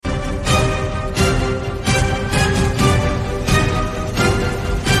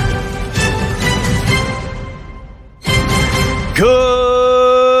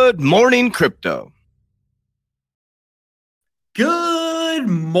morning, crypto. Good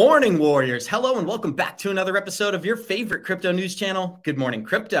morning, warriors. Hello and welcome back to another episode of your favorite crypto news channel, Good Morning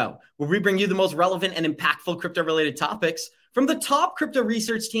Crypto, where we bring you the most relevant and impactful crypto-related topics from the top crypto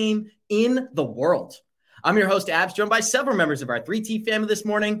research team in the world. I'm your host, Abs, joined by several members of our 3T family this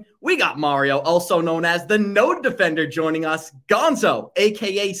morning. We got Mario, also known as the Node Defender, joining us. Gonzo,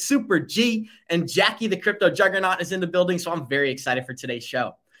 aka Super G, and Jackie, the crypto juggernaut, is in the building, so I'm very excited for today's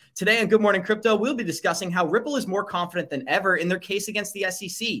show. Today on Good Morning Crypto, we'll be discussing how Ripple is more confident than ever in their case against the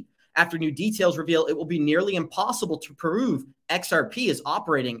SEC. After new details reveal it will be nearly impossible to prove XRP is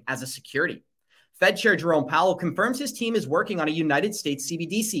operating as a security. Fed Chair Jerome Powell confirms his team is working on a United States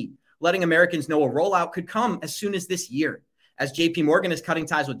CBDC, letting Americans know a rollout could come as soon as this year, as JP Morgan is cutting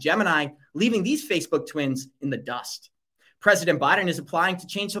ties with Gemini, leaving these Facebook twins in the dust. President Biden is applying to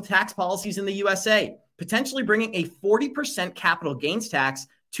change some tax policies in the USA, potentially bringing a 40% capital gains tax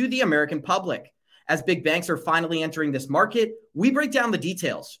to the American public. As big banks are finally entering this market, we break down the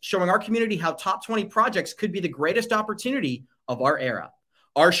details, showing our community how top 20 projects could be the greatest opportunity of our era.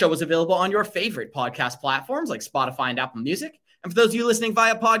 Our show is available on your favorite podcast platforms like Spotify and Apple Music. And for those of you listening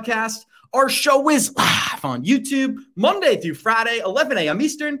via podcast, our show is live on YouTube Monday through Friday, 11 a.m.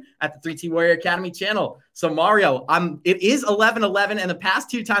 Eastern at the 3T Warrior Academy channel. So Mario, it is 11:11, and the past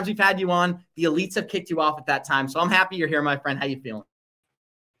two times we've had you on, the elites have kicked you off at that time. So I'm happy you're here, my friend. How you feeling?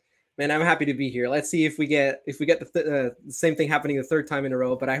 Man, I'm happy to be here. Let's see if we get the same thing happening the third time in a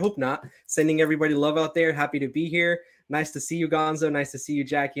row, but I hope not. Sending everybody love out there. Happy to be here. Nice to see you, Gonzo. Nice to see you,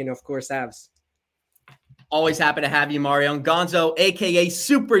 Jackie, and of course, Abs. Always happy to have you, Mario. And Gonzo, a.k.a.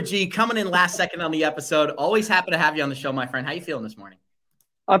 Super G, coming in last second on the episode. Always happy to have you on the show, my friend. How you feeling this morning?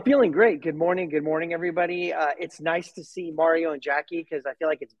 I'm feeling great. Good morning. Good morning, everybody. It's nice to see Mario and Jackie because I feel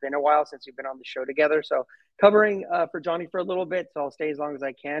like it's been a while since we've been on the show together. So covering for Johnny for a little bit, so I'll stay as long as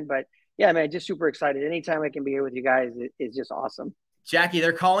I can. But yeah, man, just super excited. Anytime I can be here with you guys is just awesome. Jackie,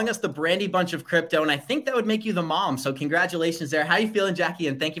 they're calling us the Brandy Bunch of crypto, and I think that would make you the mom. So congratulations there. How you feeling, Jackie?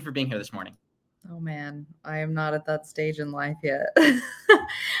 And thank you for being here this morning. Oh man, I am not at that stage in life yet.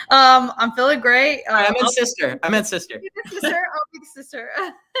 I'm feeling great. I meant sister. I'll be the sister.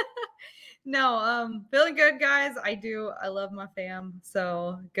 No, feeling good, guys. I love my fam.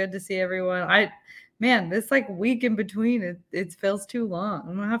 So good to see everyone. This like week in between, it feels too long.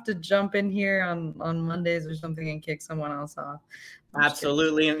 I'm gonna have to jump in here on Mondays or something and kick someone else off.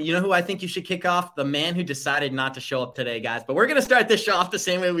 Absolutely. And you know who I think you should kick off? The man who decided not to show up today, guys. But we're going to start this show off the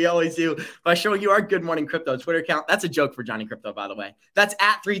same way we always do by showing you our Good Morning Crypto Twitter account. That's a joke for Johnny Crypto, by the way. That's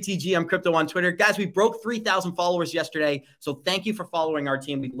at 3TGM Crypto on Twitter. Guys, we broke 3,000 followers yesterday. So thank you for following our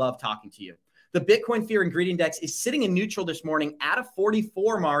team. We love talking to you. The Bitcoin Fear and Greed Index is sitting in neutral this morning at a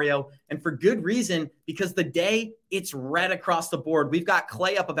 44, Mario, and for good reason, because the day it's red across the board. We've got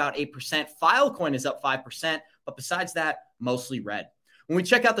Clay up about 8%. Filecoin is up 5%, but besides that, mostly red. When we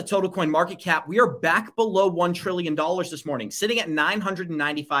check out the total coin market cap, we are back below $1 trillion this morning, sitting at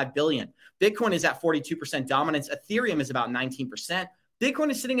 $995 billion. Bitcoin is at 42% dominance. Ethereum is about 19%.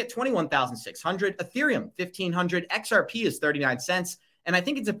 Bitcoin is sitting at 21,600. Ethereum, 1,500. XRP is 39 cents. And I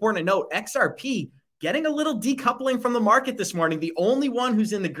think it's important to note XRP getting a little decoupling from the market this morning, the only one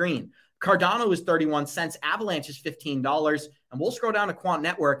who's in the green. Cardano is 31 cents. Avalanche is $15. And we'll scroll down to Quant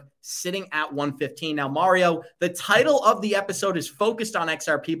Network sitting at 115. Now, Mario, the title of the episode is focused on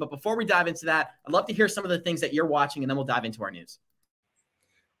XRP. But before we dive into that, I'd love to hear some of the things that you're watching, and then we'll dive into our news.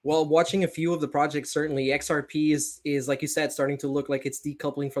 Well, watching a few of the projects, certainly XRP is like you said, starting to look like it's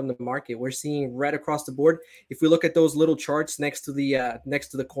decoupling from the market. We're seeing red across the board. If we look at those little charts next to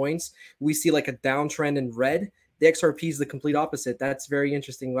the coins, we see like a downtrend in red. The XRP is the complete opposite. That's very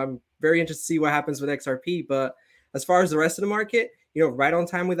interesting. I'm very interested to see what happens with XRP. But as far as the rest of the market, right on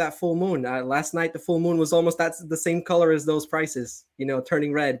time with that full moon. Last night, the full moon was almost the same color as those prices,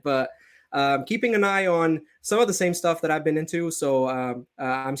 turning red. But keeping an eye on some of the same stuff that I've been into. So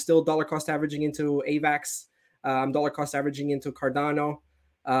I'm still dollar cost averaging into AVAX. I'm dollar cost averaging into Cardano.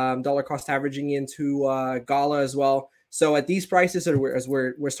 Dollar cost averaging into Gala as well. So at these prices, as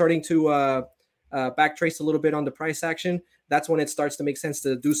we're starting to backtrace a little bit on the price action, that's when it starts to make sense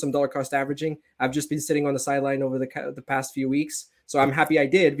to do some dollar cost averaging. I've just been sitting on the sideline over the past few weeks. So I'm happy I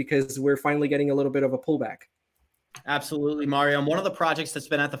did, because we're finally getting a little bit of a pullback. Absolutely, Mario. And one of the projects that's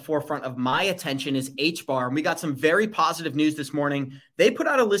been at the forefront of my attention is HBAR. And we got some very positive news this morning. They put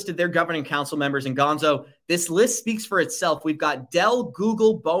out a list of their governing council members. And Gonzo, this list speaks for itself. We've got Dell,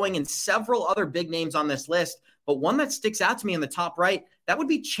 Google, Boeing, and several other big names on this list. But one that sticks out to me in the top right, that would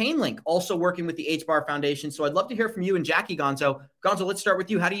be Chainlink, also working with the HBAR Foundation. So I'd love to hear from you and Jackie, Gonzo. Gonzo, let's start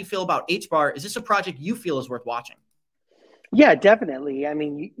with you. How do you feel about HBAR? Is this a project you feel is worth watching? Yeah, definitely. I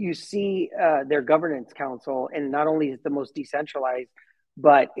mean, you see their governance council, and not only is it the most decentralized,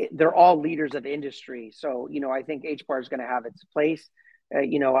 but they're all leaders of industry. So, I think HBAR is going to have its place.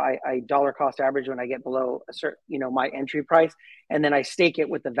 I dollar cost average when I get below a certain, my entry price, and then I stake it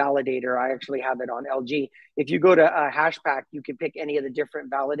with the validator. I actually have it on LG. If you go to Hashpack, you can pick any of the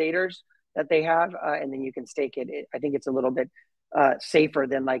different validators that they have, and then you can stake it. I think it's a little bit safer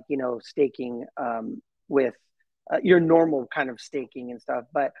than staking with your normal kind of staking and stuff.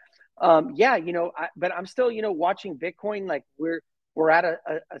 But yeah, but I'm still, watching Bitcoin. Like we're at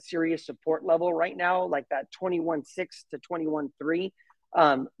a serious support level right now, like that 21.6 to 21.3.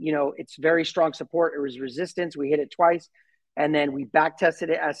 It's very strong support. It was resistance. We hit it twice, and then we back tested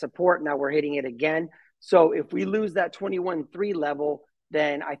it as support. Now we're hitting it again. So if we lose that 21.3 level,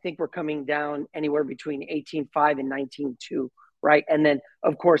 then I think we're coming down anywhere between 18.5 and 19.2, right? And then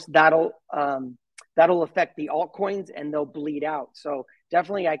of course that'll affect the altcoins and they'll bleed out. So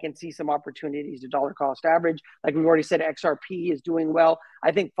definitely I can see some opportunities to dollar cost average. Like we've already said, XRP is doing well.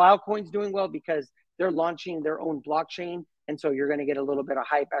 I think Filecoin's doing well because they're launching their own blockchain. And so you're going to get a little bit of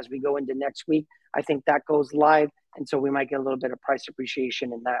hype as we go into next week. I think that goes live. And so we might get a little bit of price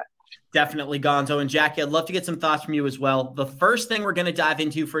appreciation in that. Definitely, Gonzo. And Jackie, I'd love to get some thoughts from you as well. The first thing we're going to dive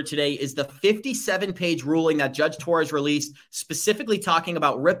into for today is the 57-page ruling that Judge Torres released, specifically talking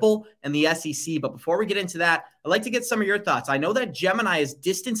about Ripple and the SEC. But before we get into that, I'd like to get some of your thoughts. I know that Gemini is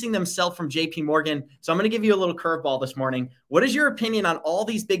distancing themselves from JP Morgan, so I'm going to give you a little curveball this morning. What is your opinion on all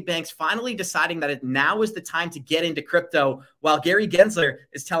these big banks finally deciding that now is the time to get into crypto, while Gary Gensler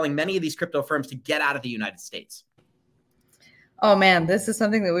is telling many of these crypto firms to get out of the United States? Oh man, this is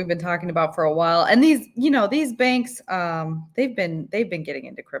something that we've been talking about for a while. And these banks, they've been getting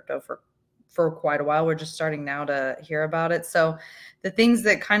into crypto for quite a while. We're just starting now to hear about it. So the things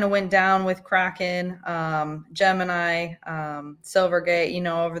that kind of went down with Kraken, Gemini, Silvergate,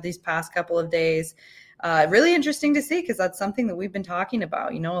 over these past couple of days, really interesting to see, because that's something that we've been talking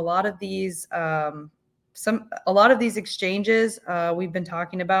about. A lot of these exchanges we've been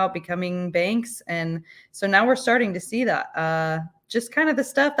talking about becoming banks. And so now we're starting to see that just kind of the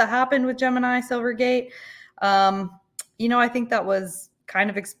stuff that happened with Gemini, Silvergate. I think that was kind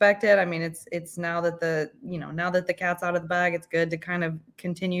of expected. I mean, it's now that the cat's out of the bag, it's good to kind of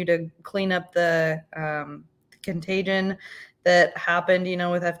continue to clean up the contagion that happened,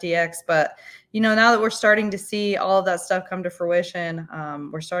 with FTX. But, now that we're starting to see all of that stuff come to fruition,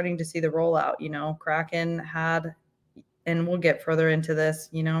 we're starting to see the rollout. Kraken had, and we'll get further into this,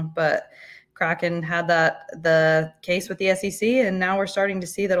 but Kraken had the case with the SEC, and now we're starting to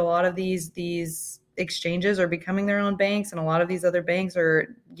see that a lot of these exchanges are becoming their own banks, and a lot of these other banks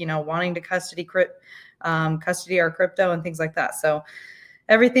are, wanting to custody our crypto and things like that. So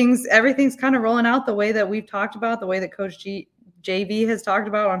everything's kind of rolling out the way that we've talked about, the way that Coach JV has talked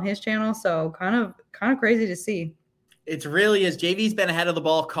about on his channel. So kind of crazy to see. It really is. JV's been ahead of the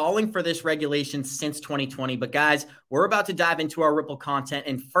ball, calling for this regulation since 2020. But guys, we're about to dive into our Ripple content.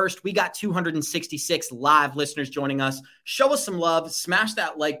 And first, we got 266 live listeners joining us. Show us some love. Smash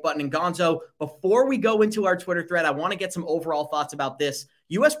that like button. And Gonzo, before we go into our Twitter thread, I want to get some overall thoughts about this.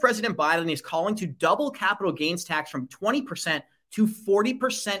 U.S. President Biden is calling to double capital gains tax from 20% to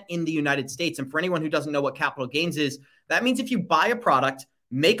 40% in the United States. And for anyone who doesn't know what capital gains is, that means if you buy a product,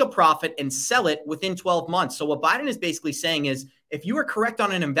 make a profit, and sell it within 12 months. So what Biden is basically saying is, if you are correct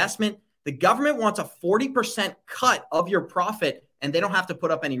on an investment, the government wants a 40% cut of your profit, and they don't have to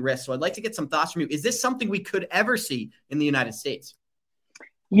put up any risk. So I'd like to get some thoughts from you. Is this something we could ever see in the United States?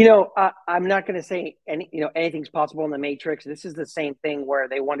 I'm not going to say anything's possible in the Matrix. This is the same thing where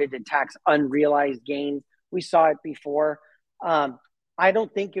they wanted to tax unrealized gains. We saw it before. I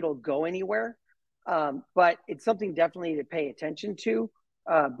don't think it'll go anywhere, but it's something definitely to pay attention to.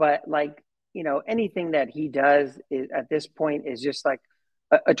 But anything that he does at this point is just like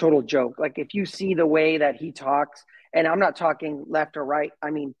a total joke. Like if you see the way that he talks, and I'm not talking left or right, I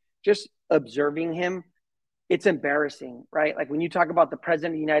mean, just observing him, it's embarrassing, right? Like when you talk about the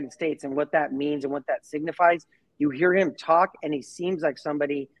president of the United States and what that means and what that signifies, you hear him talk and he seems like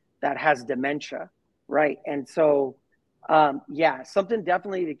somebody that has dementia, right? And so, something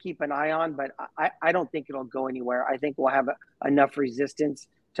definitely to keep an eye on, but I don't think it'll go anywhere. I think we'll have enough resistance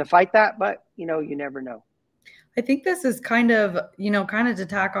to fight that, but you never know. I think this is kind of to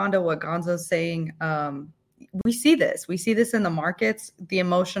tack onto what Gonzo's saying. We see this in the markets, the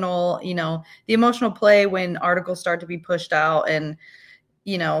emotional play when articles start to be pushed out and,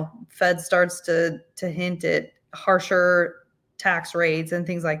 Fed starts to hint at harsher tax rates and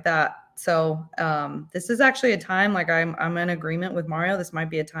things like that. So this is actually a time, like I'm in agreement with Mario. This might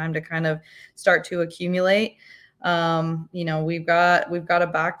be a time to kind of start to accumulate. We've got a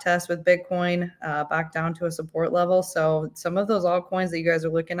back test with Bitcoin back down to a support level. So some of those altcoins that you guys are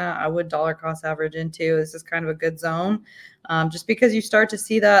looking at, I would dollar cost average into. This is kind of a good zone, just because you start to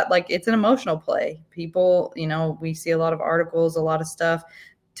see that, like, it's an emotional play. People, we see a lot of articles, a lot of stuff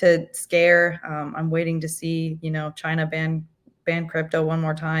to scare. I'm waiting to see, China ban crypto one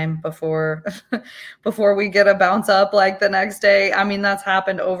more time before we get a bounce up like the next day. I mean, that's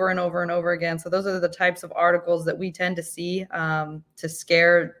happened over and over and over again. So those are the types of articles that we tend to see to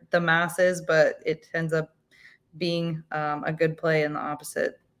scare the masses, but it ends up being a good play in the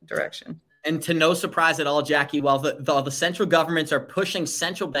opposite direction. And to no surprise at all, Jackie, while the central governments are pushing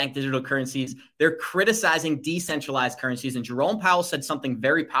central bank digital currencies, they're criticizing decentralized currencies. And Jerome Powell said something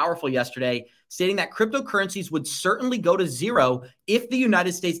very powerful yesterday, stating that cryptocurrencies would certainly go to zero if the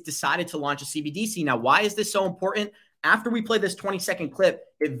United States decided to launch a CBDC. Now, why is this so important? After we play this 20-second clip,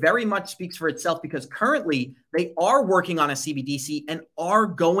 it very much speaks for itself, because currently they are working on a CBDC and are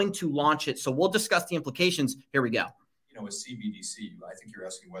going to launch it. So we'll discuss the implications. Here we go. A CBDC, I think you're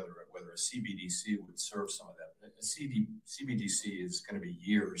asking whether a CBDC would serve some of that. A CBDC is going to be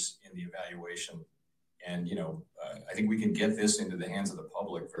years in the evaluation. And, I think we can get this into the hands of the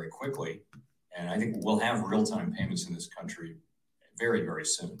public very quickly. And I think we'll have real-time payments in this country very, very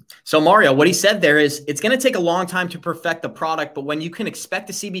soon. So Mario, what he said there is it's going to take a long time to perfect the product, but when you can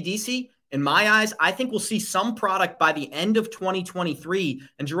expect a CBDC, in my eyes, I think we'll see some product by the end of 2023.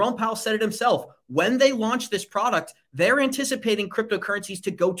 And Jerome Powell said it himself. When they launch this product, they're anticipating cryptocurrencies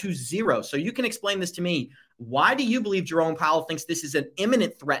to go to zero. So you can explain this to me. Why do you believe Jerome Powell thinks this is an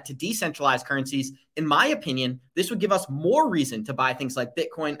imminent threat to decentralized currencies? In my opinion, this would give us more reason to buy things like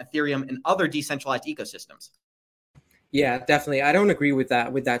Bitcoin, Ethereum, and other decentralized ecosystems. Yeah, definitely. I don't agree with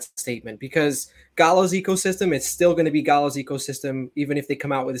that statement, because Galo's ecosystem is still going to be Galo's ecosystem, even if they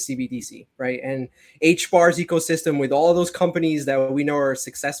come out with a CBDC, right? And HBAR's ecosystem, with all those companies that we know are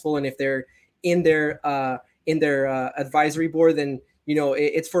successful, and if they're in their advisory board, then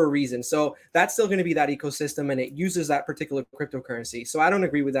it's for a reason. So that's still going to be that ecosystem, and it uses that particular cryptocurrency. So I don't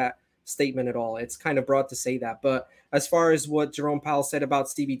agree with that statement at all. It's kind of broad to say that. But as far as what Jerome Powell said about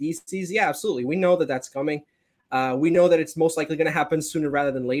CBDCs, yeah, absolutely. We know that that's coming. We know that it's most likely going to happen sooner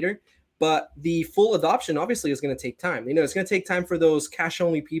rather than later, but the full adoption obviously is going to take time. It's going to take time for those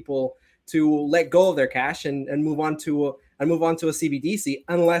cash-only people to let go of their cash and move on to a CBDC,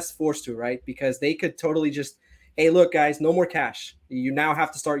 unless forced to, right? Because they could totally just, hey, look, guys, no more cash. You now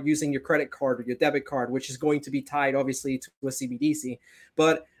have to start using your credit card or your debit card, which is going to be tied, obviously, to a CBDC.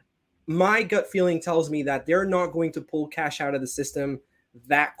 But my gut feeling tells me that they're not going to pull cash out of the system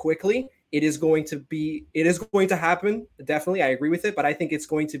that quickly. It is going to happen. Definitely. I agree with it, but I think it's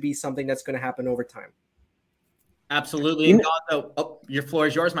going to be something that's going to happen over time. Absolutely. Your floor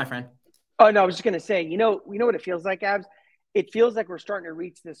is yours, my friend. Oh, no, I was just going to say, we know what it feels like, Abs? It feels like we're starting to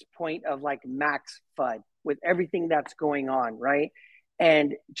reach this point of like max FUD with everything that's going on, right?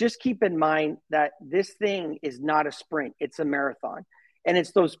 And just keep in mind that this thing is not a sprint. It's a marathon. And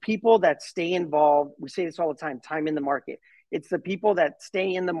it's those people that stay involved. We say this all the time in the market. It's the people that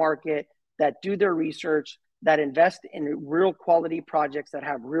stay in the market, that do their research, that invest in real quality projects that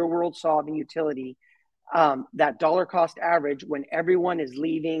have real world solving utility, that dollar cost average when everyone is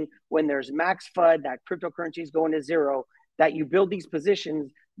leaving, when there's max FUD, that cryptocurrency is going to zero, that you build these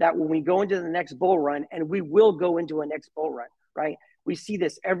positions that when we go into the next bull run, and we will go into a next bull run, right? We see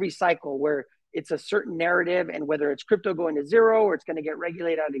this every cycle where it's a certain narrative, and whether it's crypto going to zero or it's going to get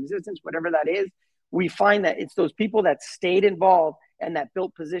regulated out of existence, whatever that is, we find that it's those people that stayed involved and that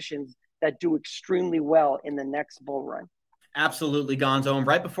built positions that do extremely well in the next bull run. Absolutely, Gonzo. And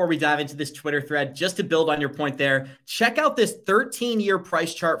right before we dive into this Twitter thread, just to build on your point there, check out this 13-year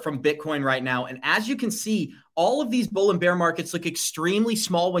price chart from Bitcoin right now. And as you can see, all of these bull and bear markets look extremely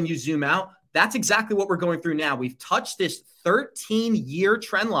small when you zoom out. That's exactly what we're going through now. We've touched this 13-year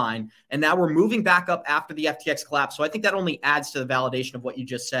trend line, and now we're moving back up after the FTX collapse. So I think that only adds to the validation of what you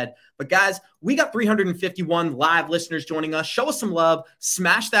just said. But guys, we got 351 live listeners joining us. Show us some love.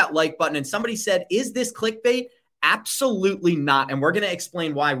 Smash that like button. And somebody said, is this clickbait? Absolutely not. And we're going to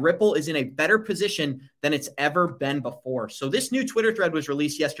explain why Ripple is in a better position than it's ever been before. So this new Twitter thread was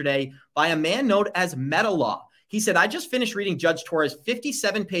released yesterday by a man known as MetaLaw. He said, I just finished reading Judge Torres'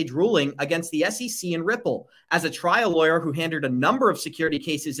 57-page ruling against the SEC and Ripple. As a trial lawyer who handled a number of security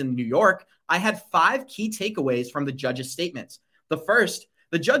cases in New York, I had 5 key takeaways from the judge's statements. The first,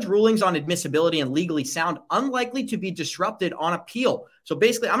 the judge rulings on admissibility and legally sound unlikely to be disrupted on appeal. So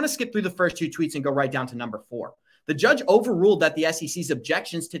basically, I'm going to skip through the first 2 tweets and go right down to number 4. The judge overruled that the SEC's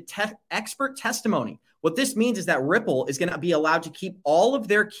objections to expert testimony. What this means is that Ripple is going to be allowed to keep all of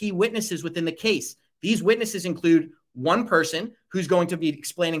their key witnesses within the case. These witnesses include one person who's going to be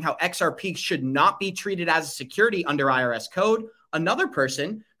explaining how XRP should not be treated as a security under IRS code, another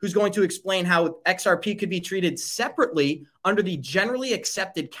person who's going to explain how XRP could be treated separately under the generally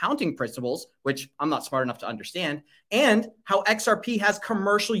accepted counting principles, which I'm not smart enough to understand, and how XRP has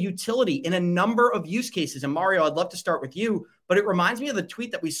commercial utility in a number of use cases. And Mario, I'd love to start with you, but it reminds me of the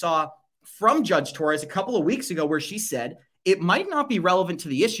tweet that we saw from Judge Torres a couple of weeks ago where she said, it might not be relevant to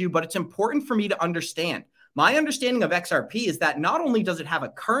the issue, but it's important for me to understand. My understanding of XRP is that not only does it have a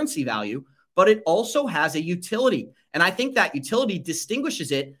currency value, but it also has a utility. And I think that utility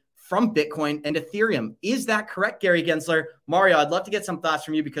distinguishes it from Bitcoin and Ethereum. Is that correct, Gary Gensler? Mario, I'd love to get some thoughts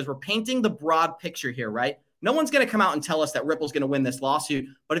from you because we're painting the broad picture here, right? No one's going to come out and tell us that Ripple's going to win this lawsuit,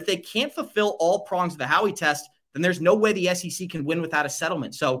 but if they can't fulfill all prongs of the Howey test, then there's no way the SEC can win without a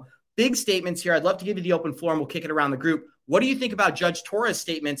settlement. So big statements here. I'd love to give you the open floor and we'll kick it around the group. What do you think about Judge Torres'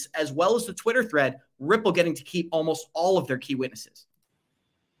 statements as well as the Twitter thread, Ripple getting to keep almost all of their key witnesses?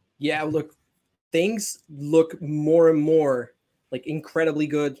 Yeah, look, things look more and more like incredibly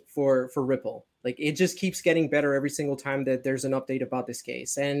good for Ripple. Like it just keeps getting better every single time that there's an update about this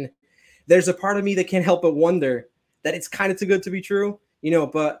case. And there's a part of me that can't help but wonder that it's kind of too good to be true,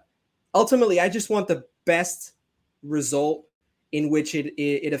 but ultimately I just want the best result in which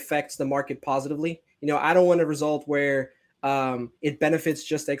it affects the market positively. I don't want a result where it benefits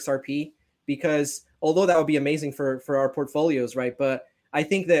just XRP, because although that would be amazing for our portfolios, right? But I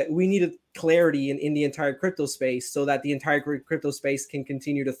think that we needed clarity in the entire crypto space so that the entire crypto space can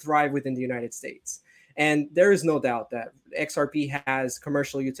continue to thrive within the United States. And there is no doubt that XRP has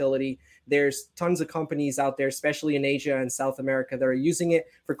commercial utility. There's tons of companies out there, especially in Asia and South America, that are using it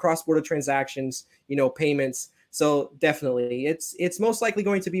for cross-border transactions, payments. So definitely, it's most likely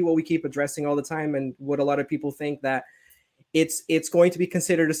going to be what we keep addressing all the time, and what a lot of people think, that it's going to be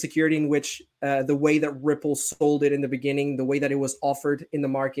considered a security in which the way that Ripple sold it in the beginning, the way that it was offered in the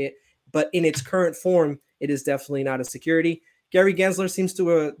market, but in its current form, it is definitely not a security. Gary Gensler seems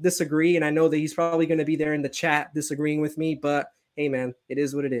to disagree, and I know that he's probably going to be there in the chat disagreeing with me, but hey, man, it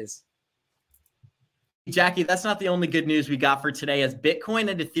is what it is. Jackie, that's not the only good news we got for today, as Bitcoin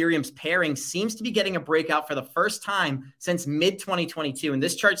and Ethereum's pairing seems to be getting a breakout for the first time since mid-2022. And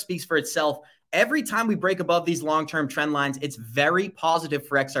this chart speaks for itself. Every time we break above these long-term trend lines, it's very positive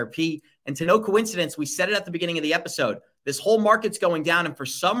for XRP. And to no coincidence, we said it at the beginning of the episode, this whole market's going down. And for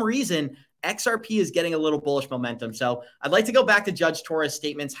some reason, XRP is getting a little bullish momentum. So I'd like to go back to Judge Torres'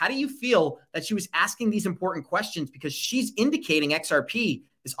 statements. How do you feel that she was asking these important questions? Because she's indicating XRP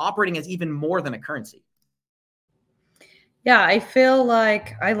is operating as even more than a currency. Yeah, I feel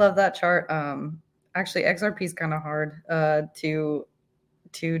like I love that chart. Actually, XRP is kind of hard to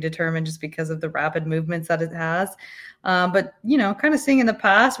determine just because of the rapid movements that it has. But kind of seeing in the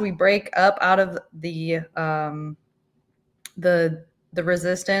past, we break up out of the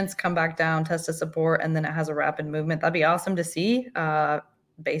resistance, come back down, test a support, and then it has a rapid movement. That'd be awesome to see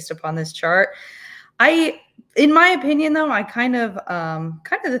based upon this chart. In my opinion, though, I kind of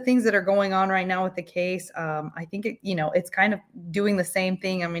the things that are going on right now with the case, I think it's kind of doing the same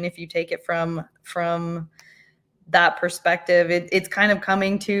thing. I mean, if you take it from that perspective, it's kind of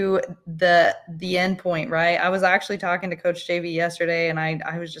coming to the end point, right? I was actually talking to Coach JV yesterday, and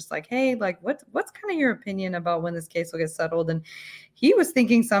I was just like, hey, like what's kind of your opinion about when this case will get settled? And he was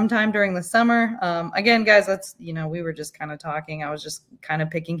thinking sometime during the summer. Again, guys, that's, we were just kind of talking. I was just kind of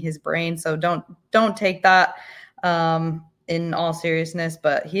picking his brain. So don't take that in all seriousness,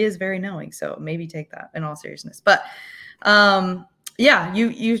 but he is very knowing. So maybe take that in all seriousness. But yeah,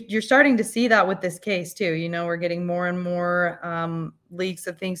 you're starting to see that with this case too. We're getting more and more leaks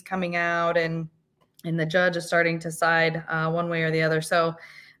of things coming out, and the judge is starting to side one way or the other. So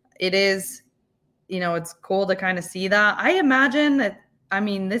it is, it's cool to kind of see that. I imagine that,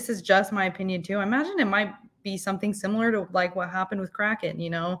 this is just my opinion too. I imagine it might be something similar to like what happened with Kraken.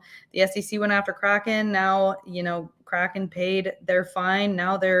 The SEC went after Kraken. Now, Kraken paid their fine.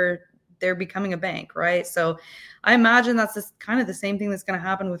 Now they're becoming a bank, right? So I imagine that's kind of the same thing that's going to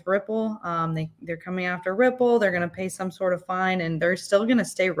happen with Ripple. They're coming after Ripple. They're going to pay some sort of fine, and they're still going to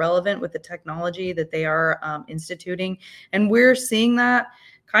stay relevant with the technology that they are instituting. And we're seeing that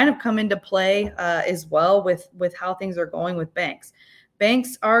kind of come into play as well with how things are going with banks.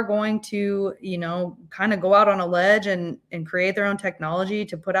 Banks are going to, kind of go out on a ledge and create their own technology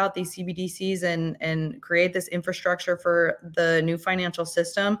to put out these CBDCs and create this infrastructure for the new financial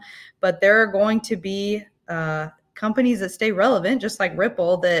system. But there are going to be companies that stay relevant, just like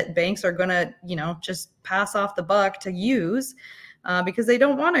Ripple, that banks are going to, just pass off the buck to use. because they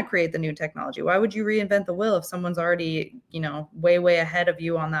don't want to create the new technology. Why would you reinvent the wheel if someone's already, way ahead of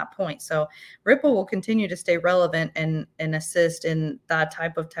you on that point? So Ripple will continue to stay relevant and assist in that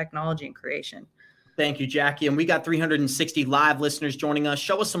type of technology and creation. Thank you, Jackie. And we got 360 live listeners joining us.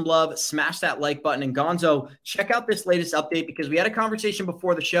 Show us some love, smash that like button. And Gonzo, check out this latest update, because we had a conversation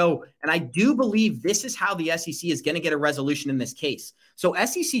before the show, and I do believe this is how the SEC is going to get a resolution in this case. So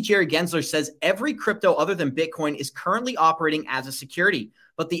SEC Chair Gensler says every crypto other than Bitcoin is currently operating as a security.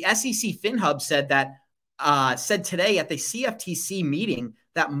 But the SEC FinHub said today at the CFTC meeting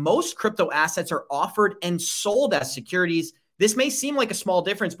that most crypto assets are offered and sold as securities. This may seem like a small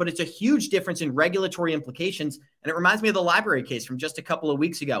difference, but it's a huge difference in regulatory implications. And it reminds me of the library case from just a couple of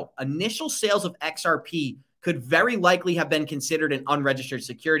weeks ago. Initial sales of XRP could very likely have been considered an unregistered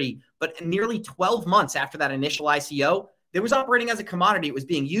security, but nearly 12 months after that initial ICO, it was operating as a commodity. It was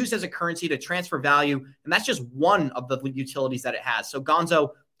being used as a currency to transfer value, and that's just one of the utilities that it has. So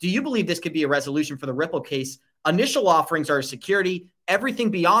Gonzo, do you believe this could be a resolution for the Ripple case? Initial offerings are a security. Everything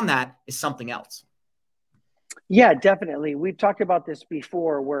beyond that is something else. Yeah, definitely. We've talked about this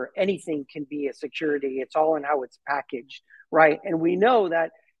before, where anything can be a security. It's all in how it's packaged, right? And we know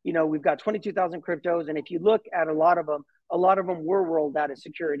that, we've got 22,000 cryptos. And if you look at a lot of them were rolled out as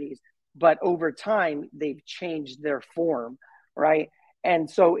securities, but over time they've changed their form, right? And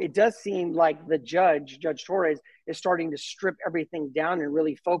so it does seem like the Judge Torres, is starting to strip everything down and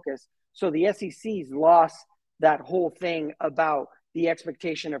really focus. So the SEC's lost that whole thing about the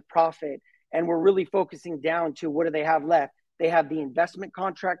expectation of profit. And we're really focusing down to what do they have left? They have the investment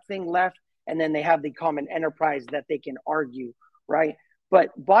contract thing left, and then they have the common enterprise that they can argue, right? But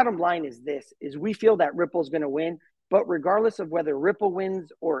bottom line is we feel that Ripple's going to win. But regardless of whether Ripple wins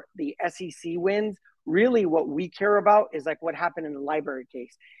or the SEC wins, really what we care about is like what happened in the library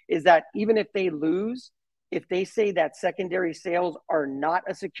case, is that even if they lose, if they say that secondary sales are not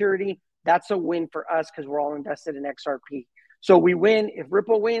a security, that's a win for us because we're all invested in XRP. So we win if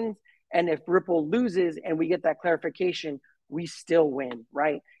Ripple wins. And if Ripple loses and we get that clarification, we still win,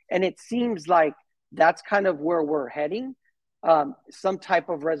 right? And it seems like that's kind of where we're heading, some type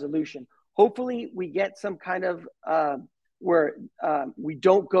of resolution. Hopefully, we get some kind of where we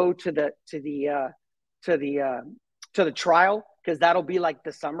don't go to the trial, because that'll be like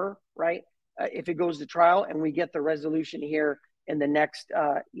the summer, right? If it goes to trial, and we get the resolution here in the next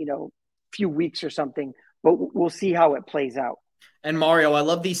few weeks or something, but we'll see how it plays out. And Mario, I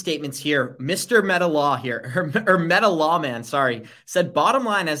love these statements here. Mr. Meta Law here, or Meta Lawman, said, bottom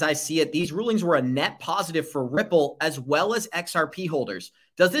line, as I see it, these rulings were a net positive for Ripple as well as XRP holders.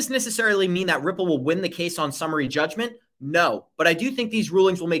 Does this necessarily mean that Ripple will win the case on summary judgment? No, but I do think these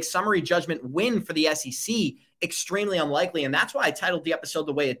rulings will make summary judgment win for the SEC extremely unlikely. And that's why I titled the episode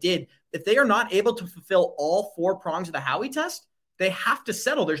the way it did. If they are not able to fulfill all 4 prongs of the Howey test, they have to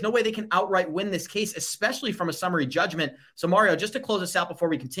settle. There's no way they can outright win this case, especially from a summary judgment. So Mario, just to close us out before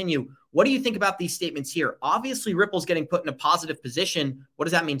we continue, what do you think about these statements here? Obviously, Ripple's getting put in a positive position. What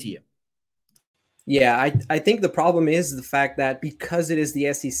does that mean to you? Yeah, I think the problem is the fact that because it is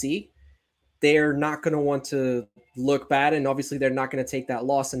the SEC, they're not going to want to look bad. And obviously, they're not going to take that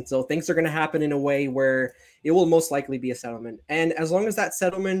loss. And so things are going to happen in a way where it will most likely be a settlement. And as long as that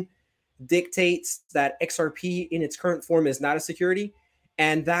settlement dictates that XRP in its current form is not a security,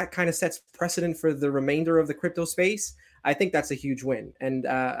 and that kind of sets precedent for the remainder of the crypto space, I think that's a huge win. And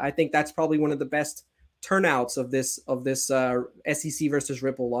I think that's probably one of the best turnouts of this SEC versus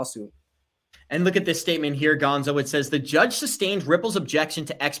Ripple lawsuit. And look at this statement here, Gonzo. It says, the judge sustained Ripple's objection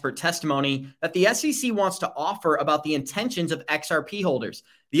to expert testimony that the SEC wants to offer about the intentions of XRP holders.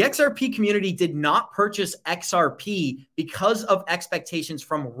 The XRP community did not purchase XRP because of expectations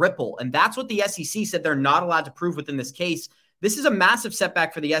from Ripple. And that's what the SEC said they're not allowed to prove within this case. This is a massive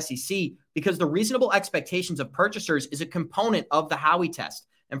setback for the SEC because the reasonable expectations of purchasers is a component of the Howey test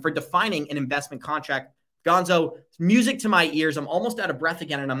and for defining an investment contract. Gonzo, music to my ears. I'm almost out of breath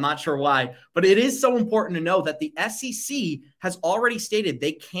again, and I'm not sure why. But it is so important to know that the SEC has already stated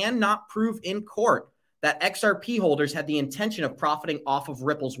they cannot prove in court that XRP holders had the intention of profiting off of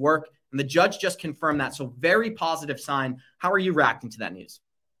Ripple's work. And the judge just confirmed that. So very positive sign. How are you reacting to that news?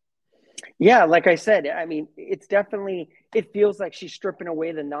 Yeah, like I said, I mean, it's definitely, it feels like she's stripping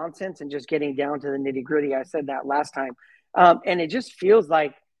away the nonsense and just getting down to the nitty gritty. I said that last time. And it just feels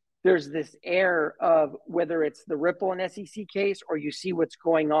like there's this air of whether it's the Ripple and SEC case or you see what's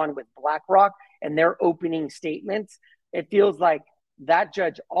going on with BlackRock and their opening statements. It feels like that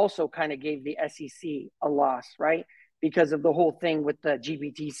judge also kind of gave the SEC a loss, right? Because of the whole thing with the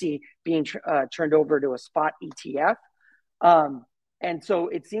GBTC being turned over to a spot ETF. And so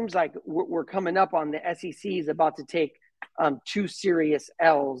it seems like we're coming up on the SEC is about to take two serious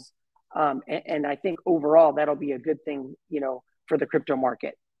L's. And I think overall that'll be a good thing, for the crypto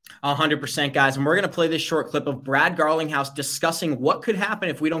market. 100%, guys. And we're going to play this short clip of Brad Garlinghouse discussing what could happen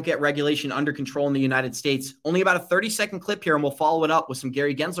if we don't get regulation under control in the United States. Only about a 30-second clip here, and we'll follow it up with some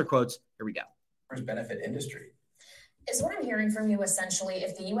Gary Gensler quotes. Here we go. Benefit industry. Is what I'm hearing from you essentially,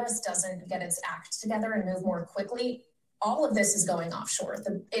 if the U.S. doesn't get its act together and move more quickly, all of this is going offshore.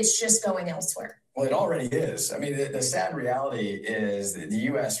 It's just going elsewhere. Well, it already is. I mean, the sad reality is that the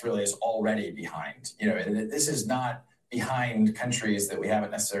U.S. really is already behind. This is not behind countries that we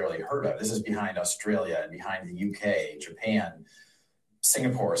haven't necessarily heard of. This is behind Australia and behind the UK, Japan,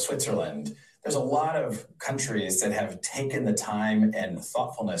 Singapore, Switzerland. There's a lot of countries that have taken the time and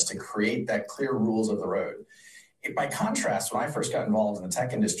thoughtfulness to create that clear rules of the road. By contrast, when I first got involved in the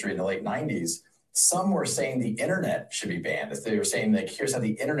tech industry in the late 90s, some were saying the internet should be banned. They were saying, like, here's how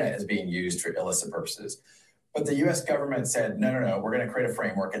the internet is being used for illicit purposes. But the U.S. government said, no, we're going to create a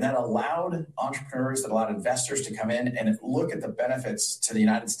framework. And that allowed entrepreneurs, that allowed investors to come in and look at the benefits to the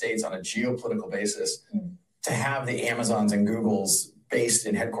United States on a geopolitical basis to have the Amazons and Googles based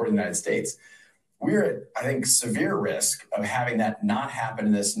and headquartered in the United States. We're at, I think, severe risk of having that not happen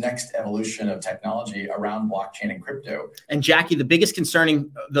in this next evolution of technology around blockchain and crypto. And Jackie, the biggest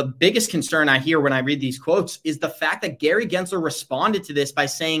concern I hear when I read these quotes is the fact that Gary Gensler responded to this by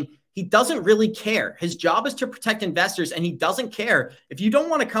saying he doesn't really care. His job is to protect investors, and he doesn't care. If you don't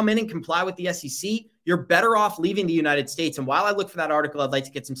want to come in and comply with the SEC, you're better off leaving the United States. And while I look for that article, I'd like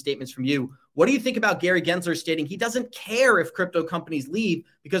to get some statements from you. What do you think about Gary Gensler stating he doesn't care if crypto companies leave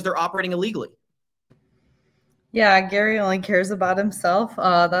because they're operating illegally? Yeah, Gary only cares about himself.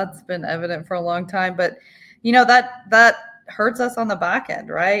 That's been evident for a long time. But, that hurts us on the back end,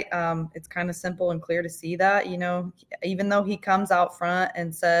 right? It's kind of simple and clear to see that, even though he comes out front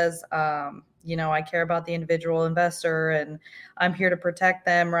and says, I care about the individual investor and I'm here to protect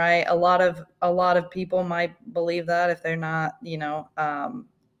them, right? A lot of people might believe that if they're not,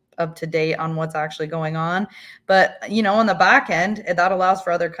 up to date on what's actually going on. But, on the back end, that allows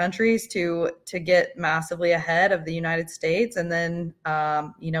for other countries to get massively ahead of the United States. And then,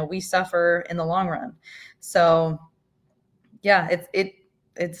 we suffer in the long run. So yeah,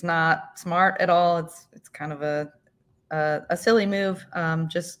 it's not smart at all. It's kind of a silly move,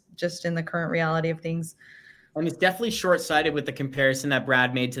 just in the current reality of things. And it's definitely short-sighted with the comparison that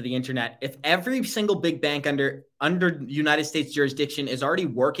Brad made to the internet. If every single big bank under United States jurisdiction is already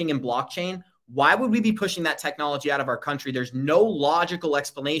working in blockchain, why would we be pushing that technology out of our country? There's no logical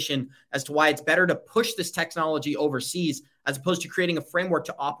explanation as to why it's better to push this technology overseas as opposed to creating a framework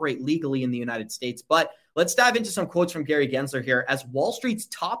to operate legally in the United States. But let's dive into some quotes from Gary Gensler here as Wall Street's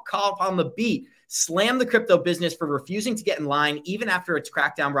top cop on the beat slammed the crypto business for refusing to get in line even after its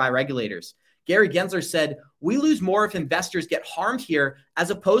crackdown by regulators. Gary Gensler said, "We lose more if investors get harmed here as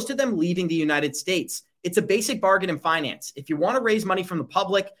opposed to them leaving the United States. It's a basic bargain in finance. If you want to raise money from the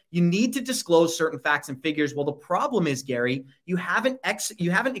public, you need to disclose certain facts and figures. Well, the problem is, Gary, you haven't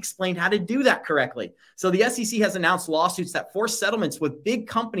explained how to do that correctly." So the SEC has announced lawsuits that force settlements with big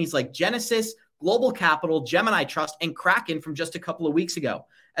companies like Genesis, Global Capital, Gemini Trust, and Kraken from just a couple of weeks ago.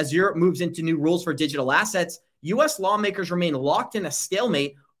 As Europe moves into new rules for digital assets, U.S. lawmakers remain locked in a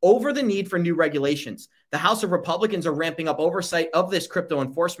stalemate over the need for new regulations. The House of Republicans are ramping up oversight of this crypto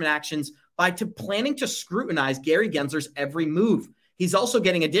enforcement actions by planning to scrutinize Gary Gensler's every move. He's also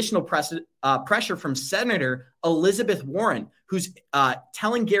getting additional pressure from Senator Elizabeth Warren, who's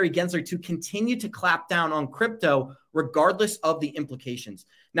telling Gary Gensler to continue to clamp down on crypto regardless of the implications.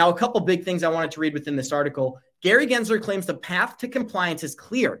 Now, a couple big things I wanted to read within this article. Gary Gensler claims the path to compliance is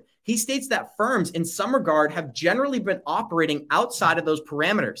clear. He states that firms in some regard have generally been operating outside of those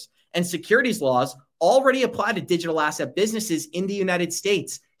parameters, and securities laws already apply to digital asset businesses in the United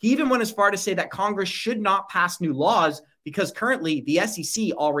States. He even went as far to say that Congress should not pass new laws because currently the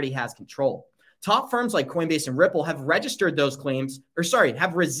SEC already has control. Top firms like Coinbase and Ripple have resisted those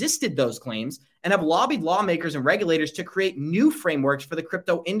claims and have lobbied lawmakers and regulators to create new frameworks for the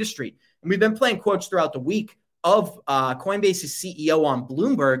crypto industry. And we've been playing quotes throughout the week of Coinbase's CEO on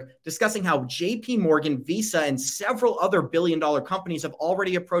Bloomberg discussing how JP Morgan, Visa, and several other billion-dollar companies have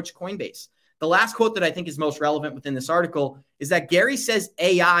already approached Coinbase. The last quote that I think is most relevant within this article is that Gary says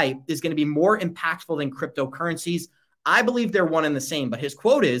AI is going to be more impactful than cryptocurrencies. I believe they're one and the same, but his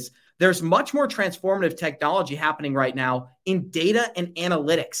quote is, "There's much more transformative technology happening right now in data and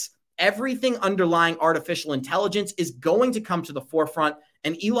analytics. Everything underlying artificial intelligence is going to come to the forefront."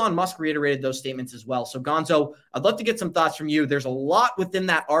 And Elon Musk reiterated those statements as well. So Gonzo, I'd love to get some thoughts from you. There's a lot within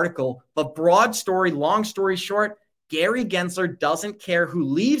that article, but broad story, long story short, Gary Gensler doesn't care who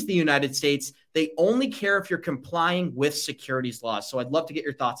leaves the United States They only care if you're complying with securities laws. So I'd love to get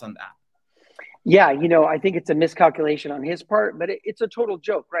your thoughts on that. Yeah, I think it's a miscalculation on his part, but it's a total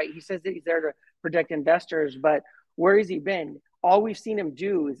joke, right? He says that he's there to protect investors, but where has he been? All we've seen him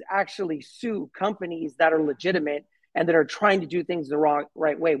do is actually sue companies that are legitimate and that are trying to do things the right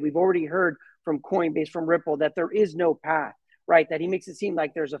way. We've already heard from Coinbase, from Ripple, that there is no path, right? That he makes it seem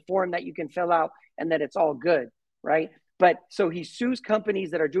like there's a form that you can fill out and that it's all good, right? But so he sues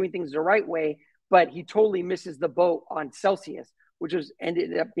companies that are doing things the right way, but he totally misses the boat on Celsius, which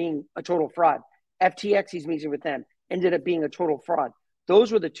ended up being a total fraud. FTX, he's meeting with them, ended up being a total fraud.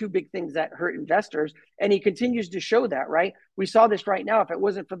 Those were the two big things that hurt investors. And he continues to show that, right? We saw this right now. If it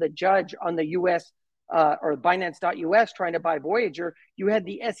wasn't for the judge on the US or Binance.us trying to buy Voyager, you had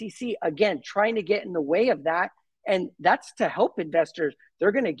the SEC, again, trying to get in the way of that. And that's to help investors.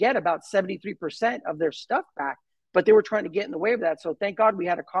 They're going to get about 73% of their stuff back, but they were trying to get in the way of that. So thank God we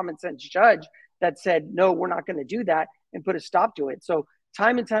had a common sense judge that said, no, we're not going to do that, and put a stop to it. So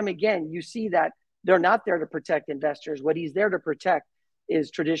time and time again, you see that they're not there to protect investors. What he's there to protect is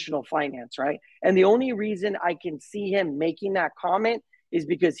traditional finance, right? And the only reason I can see him making that comment is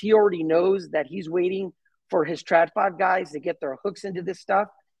because he already knows that he's waiting for his TradFi guys to get their hooks into this stuff.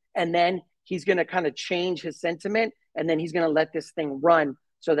 And then he's going to kind of change his sentiment, and then he's going to let this thing run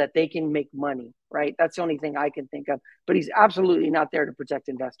so that they can make money, right? That's the only thing I can think of. But he's absolutely not there to protect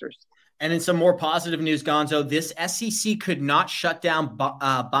investors. And in some more positive news, Gonzo, this SEC could not shut down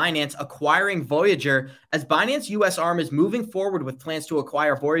Binance acquiring Voyager, as Binance US arm is moving forward with plans to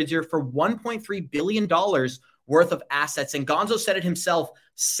acquire Voyager for $1.3 billion worth of assets. And Gonzo said it himself,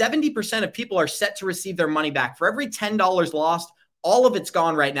 70% of people are set to receive their money back. For every $10 lost, all of it's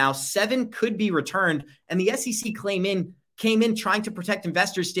gone right now. 7 could be returned. And the SEC came in trying to protect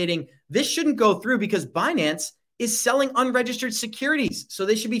investors, stating this shouldn't go through because Binance is selling unregistered securities, so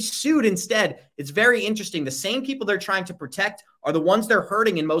they should be sued instead. It's very interesting. The same people they're trying to protect are the ones they're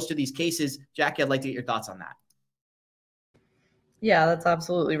hurting in most of these cases. Jackie, I'd like to get your thoughts on that. Yeah, that's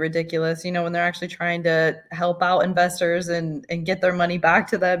absolutely ridiculous. When they're actually trying to help out investors and get their money back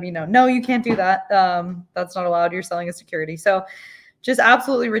to them, no, you can't do that. That's not allowed. You're selling a security. So just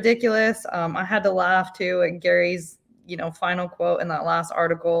absolutely ridiculous. I had to laugh too at Gary's final quote in that last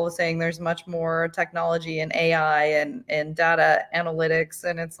article, saying there's much more technology and AI and data analytics.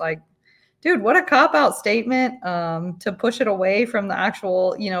 And it's like, dude, what a cop-out statement to push it away from the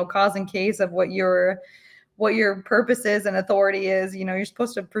actual, cause and case of what your purpose is and authority is. You're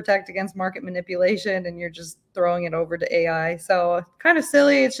supposed to protect against market manipulation, and you're just throwing it over to AI. So kind of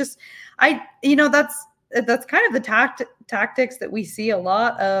silly. It's just, that's kind of the tactics that we see a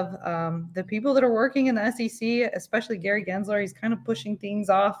lot of the people that are working in the SEC, especially Gary Gensler. He's kind of pushing things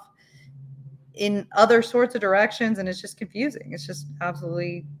off in other sorts of directions, and it's just confusing. It's just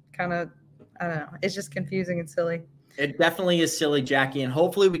absolutely kind of, I don't know. It's just confusing and silly. It definitely is silly, Jackie, and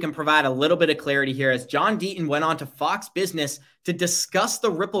hopefully we can provide a little bit of clarity here as John Deaton went on to Fox Business to discuss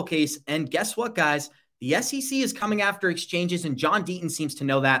the Ripple case. And guess what, guys? The SEC is coming after exchanges, and John Deaton seems to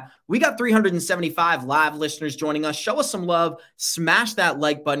know that. We got 375 live listeners joining us. Show us some love. Smash that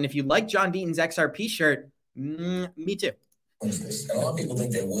like button. If you like John Deaton's XRP shirt, me too. And a lot of people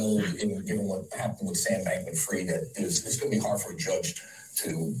think they will, given what happened with Sam Bankman-Fried, that it's going to be hard for a judge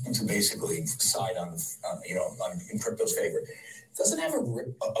to basically decide on in crypto's favor. It doesn't have a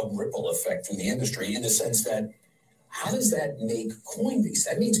ripple effect through the industry in the sense that, how does that make Coinbase?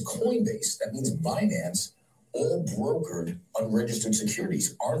 That means Binance, all brokered unregistered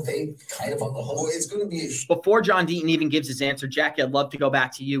securities. Aren't they kind of on the hook? Well, it's going to be Before John Deaton even gives his answer, Jackie, I'd love to go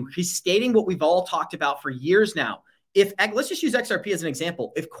back to you. He's stating what we've all talked about for years now. Let's just use XRP as an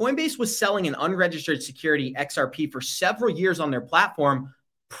example. If Coinbase was selling an unregistered security, XRP, for several years on their platform,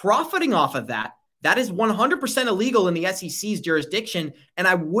 profiting off of that, that is 100% illegal in the SEC's jurisdiction, and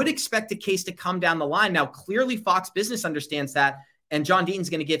I would expect a case to come down the line. Now, clearly, Fox Business understands that, and John Deaton's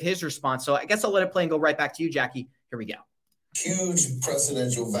going to give his response. So I guess I'll let it play and go right back to you, Jackie. Here we go. Huge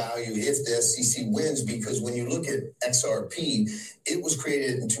precedential value if the SEC wins, because when you look at XRP, it was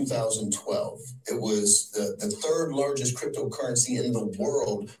created in 2012. It was the third largest cryptocurrency in the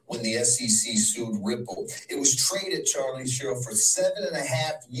world when the SEC sued Ripple. It was traded, Charlie Cheryl, for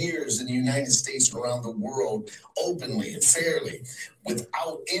 7.5 years in the United States and around the world, openly and fairly,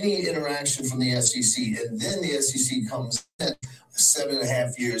 without any interaction from the SEC. And then the SEC comes in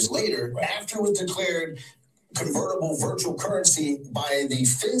 7.5 years later, after it was declared convertible virtual currency by the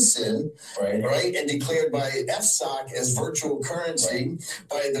FinCEN, right, and declared by FSOC as virtual currency,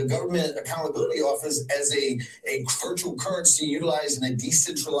 by the Government Accountability Office as a virtual currency utilized in a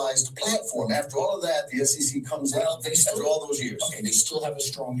decentralized platform. After all of that, the SEC comes out after all those years. Okay, they still have a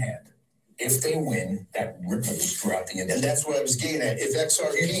strong hand. If they win, that ripples throughout the industry. And that's what I was getting at. If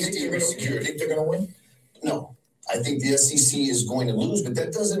XRP is secure, you think they're going to win? No. I think the SEC is going to lose, but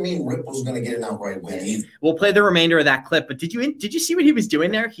that doesn't mean Ripple's going to get an outright win either. We'll play the remainder of that clip, but did you see what he was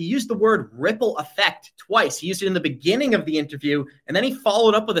doing there? He used the word ripple effect twice. He used it in the beginning of the interview, and then he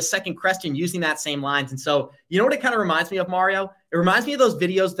followed up with a second question using that same lines. And so, you know what it kind of reminds me of, Mario? It reminds me of those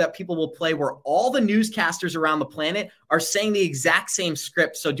videos that people will play where all the newscasters around the planet are saying the exact same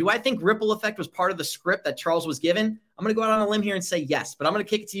script. So do I think ripple effect was part of the script that Charles was given? I'm going to go out on a limb here and say yes, but I'm going to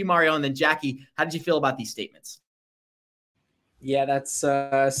kick it to you, Mario, and then Jackie, how did you feel about these statements? Yeah, that's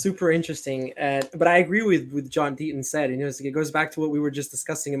super interesting. But I agree with John Deaton said. It goes back to what we were just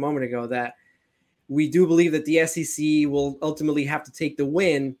discussing a moment ago, that we do believe that the SEC will ultimately have to take the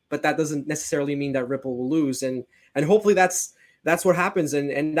win, but that doesn't necessarily mean that Ripple will lose. And hopefully that's what happens.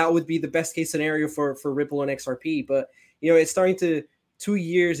 And that would be the best case scenario for Ripple and XRP. But, it's starting to 2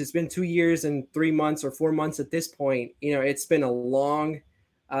 years. It's been 2 years and 3 months or 4 months at this point. It's been a long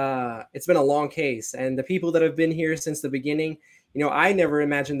case, and the people that have been here since the beginning, I never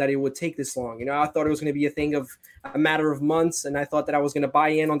imagined that it would take this long. I thought it was going to be a thing of a matter of months, and I thought that I was going to buy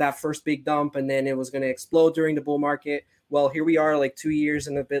in on that first big dump, and then it was going to explode during the bull market. Well, here we are, like 2 years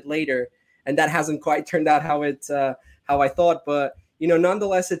and a bit later, and that hasn't quite turned out how I thought. But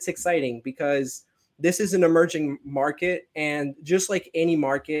nonetheless, it's exciting because this is an emerging market, and just like any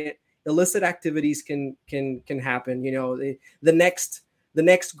market, illicit activities can happen. The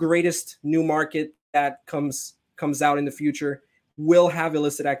next greatest new market that comes out in the future will have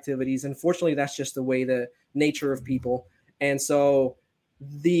illicit activities. Unfortunately, that's just the way, the nature of people. And so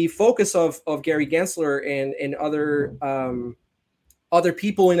the focus of Gary Gensler and other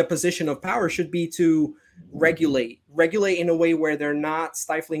people in a position of power should be to regulate in a way where they're not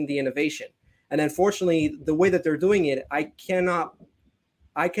stifling the innovation. And unfortunately, the way that they're doing it, I cannot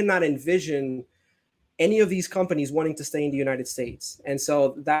envision any of these companies wanting to stay in the United States. And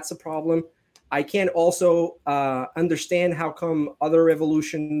so that's a problem. I can also understand how come other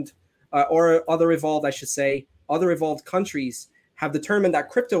evolved countries have determined that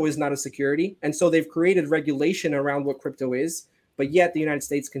crypto is not a security. And so they've created regulation around what crypto is, but yet the United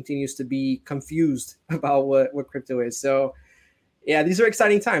States continues to be confused about what crypto is. So yeah, these are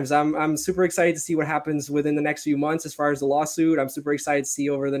exciting times. I'm super excited to see what happens within the next few months as far as the lawsuit. I'm super excited to see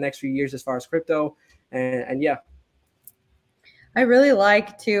over the next few years as far as crypto. And yeah. I really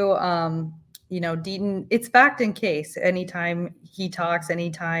like to, Deaton, it's fact in case anytime he talks,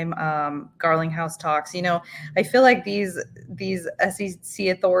 anytime Garlinghouse talks, I feel like these SEC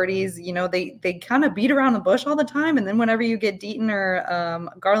authorities, they kind of beat around the bush all the time. And then whenever you get Deaton or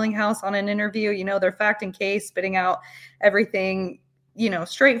Garlinghouse on an interview, they're fact in case, spitting out everything,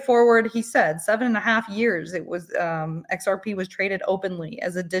 straightforward. He said 7.5 years it was XRP was traded openly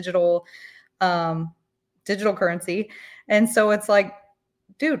as a digital currency. And so it's like,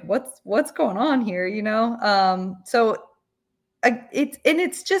 dude, what's going on here?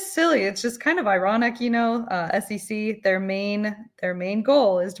 It's just silly. It's just kind of ironic, SEC, their main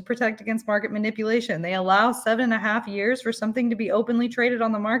goal is to protect against market manipulation. They allow 7.5 years for something to be openly traded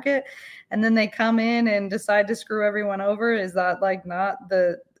on the market. And then they come in and decide to screw everyone over. Is that like not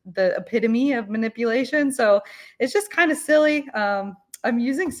the epitome of manipulation? So it's just kind of silly. I'm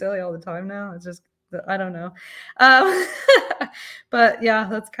using silly all the time now. It's just, I don't know. But yeah,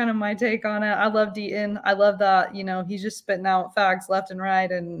 that's kind of my take on it. I love Deaton. I love that, he's just spitting out facts left and right.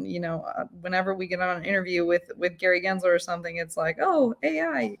 And, whenever we get on an interview with Gary Gensler or something, it's like, oh,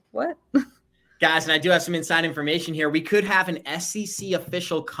 AI, what? Guys, and I do have some inside information here. We could have an SEC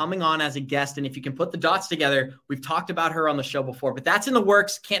official coming on as a guest. And if you can put the dots together, we've talked about her on the show before, but that's in the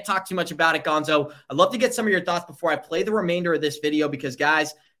works. Can't talk too much about it, Gonzo. I'd love to get some of your thoughts before I play the remainder of this video, because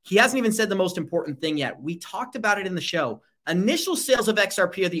guys, he hasn't even said the most important thing yet. We talked about it in the show. Initial sales of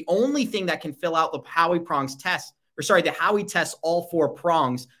XRP are the only thing that can fill out the Howey prongs test, the Howey tests all 4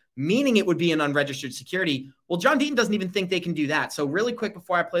 prongs, meaning it would be an unregistered security. Well, John Deaton doesn't even think they can do that. So really quick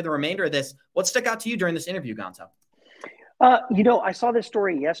before I play the remainder of this, what stuck out to you during this interview, Gonzo? I saw this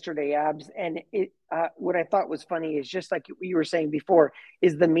story yesterday, Abs, and what I thought was funny is just like you were saying before,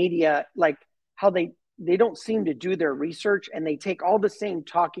 is the media, like how they don't seem to do their research, and they take all the same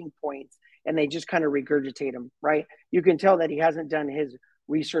talking points and they just kind of regurgitate them, right? You can tell that he hasn't done his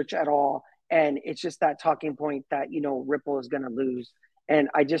research at all. And it's just that talking point that, Ripple is going to lose. And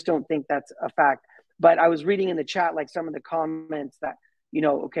I just don't think that's a fact. But I was reading in the chat, like some of the comments that,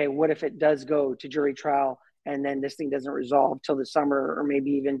 okay, what if it does go to jury trial and then this thing doesn't resolve till the summer or maybe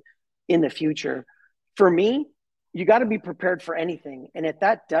even in the future? For me, you got to be prepared for anything. And if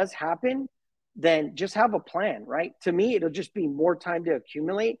that does happen, then just have a plan, right? To me, it'll just be more time to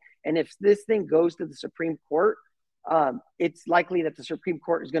accumulate. And if this thing goes to the Supreme Court, it's likely that the Supreme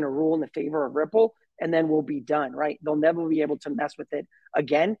Court is going to rule in the favor of Ripple, and then we'll be done, right? They'll never be able to mess with it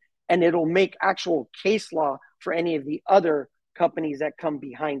again. And it'll make actual case law for any of the other companies that come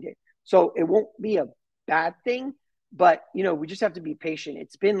behind it. So it won't be a bad thing, but, you know, we just have to be patient.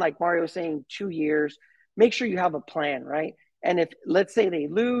 It's been, like Mario was saying, 2 years. Make sure you have a plan, right? And if, let's say, they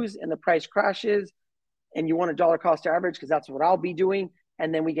lose and the price crashes and you want a dollar cost average, because that's what I'll be doing,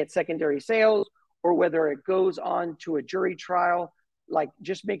 and then we get secondary sales, or whether it goes on to a jury trial, like,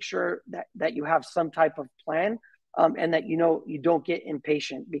 just make sure that you have some type of plan, and that, you know, you don't get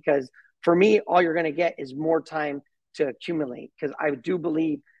impatient, because for me, all you're going to get is more time to accumulate, because I do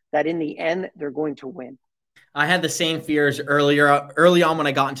believe that in the end, they're going to win. I had the same fears early on when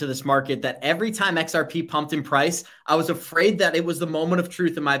I got into this market, that every time XRP pumped in price, I was afraid that it was the moment of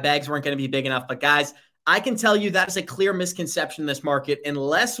truth and my bags weren't going to be big enough. But guys, I can tell you that is a clear misconception in this market.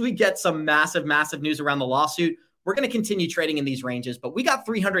 Unless we get some massive, massive news around the lawsuit, we're going to continue trading in these ranges. But we got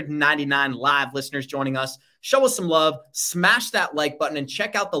 399 live listeners joining us. Show us some love, smash that like button, and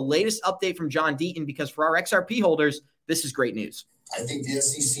check out the latest update from John Deaton, because for our XRP holders, this is great news. I think the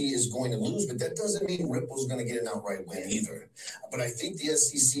SEC is going to lose, but that doesn't mean Ripple's going to get an outright win either. But I think the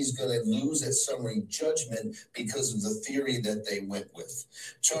SEC is going to lose at summary judgment because of the theory that they went with.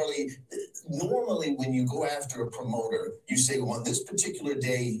 Charlie, normally when you go after a promoter, you say, well, on this particular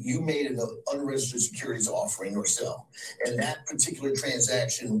day, you made an unregistered securities offering or sell. And that particular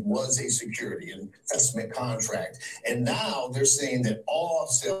transaction was a security, an investment contract. And now they're saying that all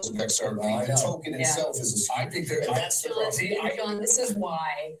sales of XRP, the token itself is a security. That's the problem. This is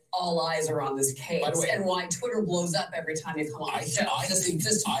why all eyes are on this case, and why Twitter blows up every time you come on the show. Just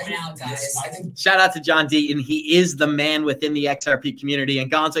to point out, guys. Shout out to John Deaton. He is the man within the XRP community.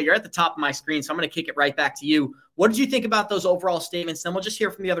 And Gonzo, you're at the top of my screen, so I'm going to kick it right back to you. What did you think about those overall statements? Then we'll just hear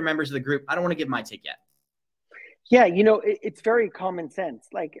from the other members of the group. I don't want to give my take yet. Yeah, you know, it's very common sense.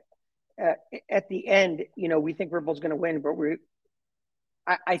 Like, at the end, you know, we think Ripple's going to win, but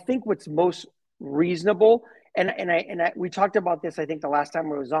I think what's most reasonable, and we talked about this, I think, the last time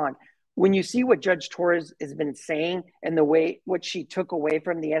we was on, when you see what Judge Torres has been saying and the way what she took away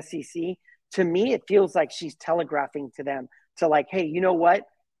from the SEC, to me, it feels like she's telegraphing to them to, like, hey, you know what?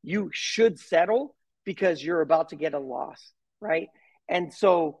 You should settle because you're about to get a loss, right? And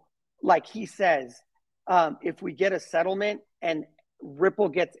so, like he says, if we get a settlement and Ripple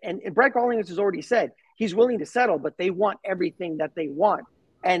gets, and Brett Garlinghouse has already said he's willing to settle, but they want everything that they want.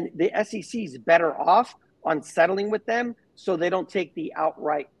 And the SEC is better off on settling with them so they don't take the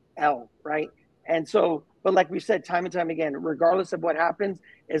outright L, right? And so, but like we said time and time again, regardless of what happens,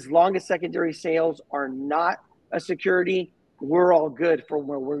 as long as secondary sales are not a security, we're all good from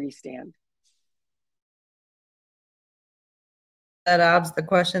where we stand. That adds the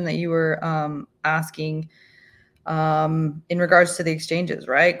question that you were asking in regards to the exchanges,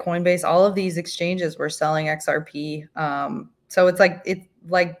 right? Coinbase, all of these exchanges were selling XRP. So it's like,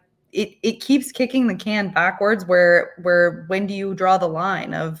 it keeps kicking the can backwards where when do you draw the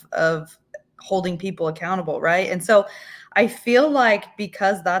line of holding people accountable, right? And so I feel like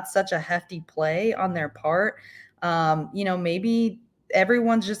because that's such a hefty play on their part, you know, maybe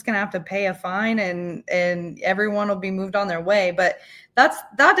everyone's just going to have to pay a fine and everyone will be moved on their way. But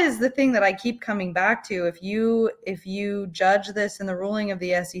that is the thing that I keep coming back to. If you judge this in the ruling of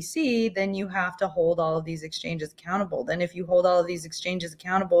the SEC, then you have to hold all of these exchanges accountable. Then if you hold all of these exchanges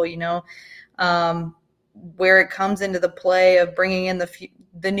accountable, you know, where it comes into the play of bringing in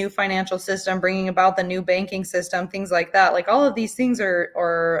the new financial system, bringing about the new banking system, things like that, like all of these things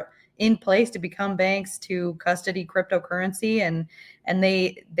are in place to become banks, to custody cryptocurrency, and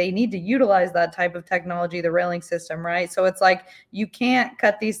they need to utilize that type of technology, the railing system, right? So it's like you can't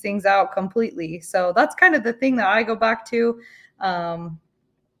cut these things out completely. So that's kind of the thing that I go back to,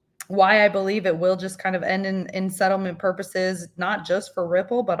 why I believe it will just kind of end in settlement purposes, not just for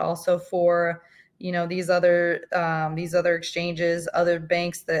Ripple, but also for, you know, these other exchanges, other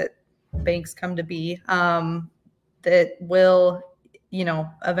banks come to be, that will, you know,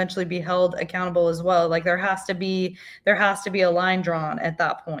 eventually be held accountable as well. Like there has to be a line drawn at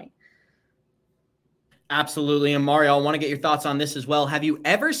that point. Absolutely. And Mario, I want to get your thoughts on this as well. Have you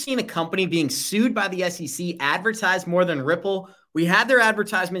ever seen a company being sued by the SEC advertise more than Ripple? We had their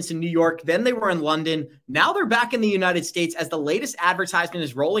advertisements in New York, then they were in London. Now they're back in the United States as the latest advertisement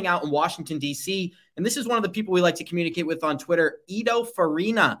is rolling out in Washington, D.C. And this is one of the people we like to communicate with on Twitter, Ido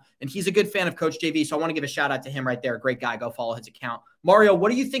Farina. And he's a good fan of Coach JV, so I want to give a shout out to him right there. Great guy. Go follow his account. Mario, what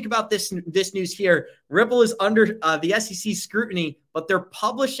do you think about this news here? Ripple is under the SEC scrutiny, but they're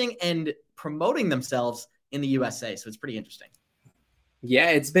publishing and promoting themselves in the USA. So it's pretty interesting.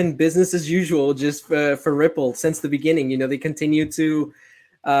 Yeah, it's been business as usual just for Ripple since the beginning. You know, they continue to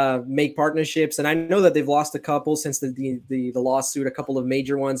make partnerships, and I know that they've lost a couple since the lawsuit, a couple of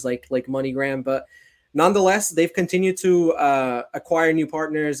major ones like MoneyGram, but nonetheless, they've continued to acquire new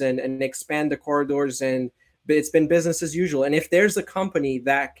partners and expand the corridors, and it's been business as usual. And if there's a company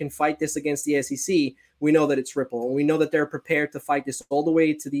that can fight this against the SEC, we know that it's Ripple, and we know that they're prepared to fight this all the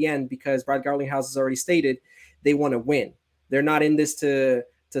way to the end because Brad Garlinghouse has already stated they want to win. They're not in this to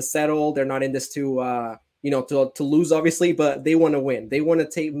settle. They're not in this to lose, obviously, but they want to win. They want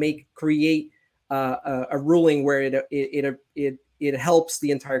to create a ruling where it helps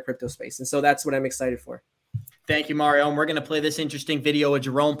the entire crypto space, and so that's what I'm excited for. Thank you, Mario. And we're going to play this interesting video of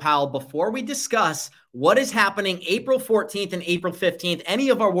Jerome Powell before we discuss what is happening April 14th and April 15th. Any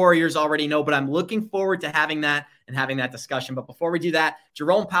of our Warriors already know, but I'm looking forward to having that discussion. But before we do that,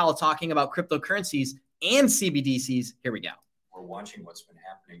 Jerome Powell talking about cryptocurrencies and CBDCs. Here we go. We're watching what's been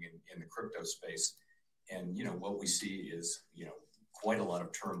happening in the crypto space. And, what we see is, quite a lot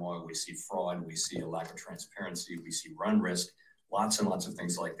of turmoil. We see fraud. We see a lack of transparency. We see run risk, lots and lots of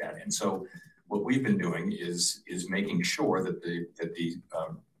things like that. And so what we've been doing is making sure that the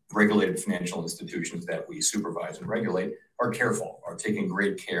regulated financial institutions that we supervise and regulate are careful, are taking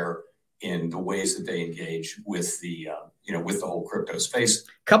great care in the ways that they engage with the whole crypto space.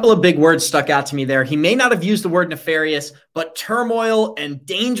 A couple of big words stuck out to me there. He may not have used the word nefarious, but turmoil and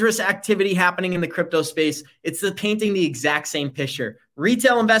dangerous activity happening in the crypto space. It's painting the exact same picture.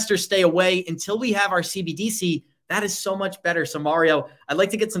 Retail investors stay away until we have our CBDC. That is so much better. So Mario, I'd like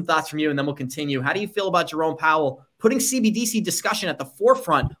to get some thoughts from you and then we'll continue. How do you feel about Jerome Powell putting CBDC discussion at the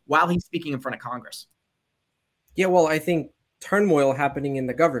forefront while he's speaking in front of Congress? Yeah, well, I think turmoil happening in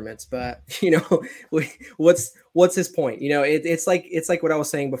the government, but what's his point? It's like what I was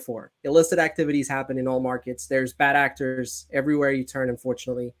saying before. Illicit activities happen in all markets. There's bad actors everywhere you turn,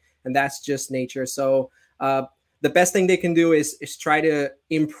 unfortunately, and that's just nature. So the best thing they can do is try to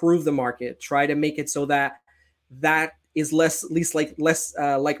improve the market, try to make it so that is less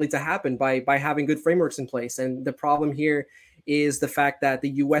likely to happen by having good frameworks in place. And the problem here is the fact that the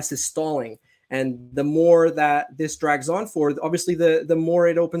U.S. is stalling. And the more that this drags on for, obviously, the more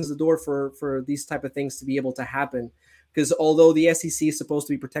it opens the door for these type of things to be able to happen. Because although the SEC is supposed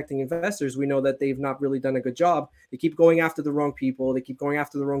to be protecting investors, we know that they've not really done a good job. They keep going after the wrong people. They keep going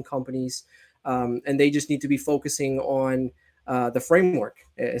after the wrong companies. And they just need to be focusing on the framework,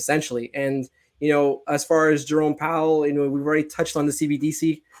 essentially. And, as far as Jerome Powell, we've already touched on the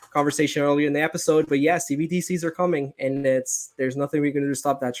CBDC conversation earlier in the episode. But yeah, CBDCs are coming, and there's nothing we can do to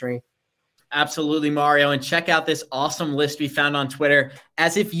stop that train. Absolutely, Mario. And check out this awesome list we found on Twitter.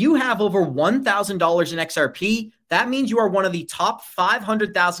 As if you have over $1,000 in XRP, that means you are one of the top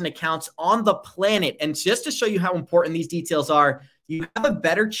 500,000 accounts on the planet. And just to show you how important these details are, you have a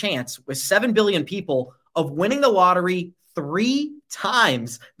better chance with 7 billion people of winning the lottery 3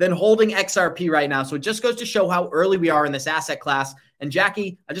 times than holding XRP right now. So it just goes to show how early we are in this asset class. And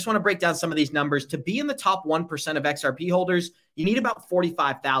Jackie, I just want to break down some of these numbers. To be in the top 1% of XRP holders, you need about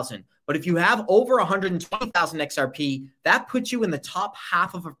 45,000. But if you have over 120,000 XRP, that puts you in the top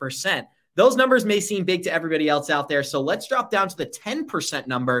 0.5%. Those numbers may seem big to everybody else out there. So let's drop down to the 10%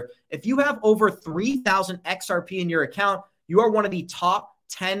 number. If you have over 3,000 XRP in your account, you are one of the top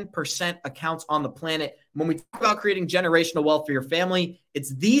 10% accounts on the planet. When we talk about creating generational wealth for your family,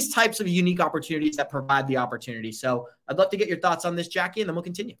 it's these types of unique opportunities that provide the opportunity. So I'd love to get your thoughts on this, Jackie, and then we'll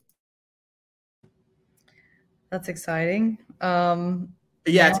continue. That's exciting.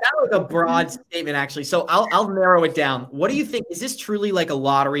 Yeah, it's kind of like a broad statement, actually. So I'll narrow it down. What do you think? Is this truly like a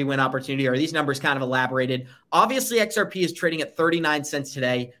lottery win opportunity, or are these numbers kind of elaborated? Obviously, XRP is trading at 39 cents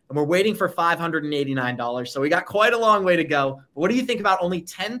today, and we're waiting for $589. So we got quite a long way to go. But what do you think about only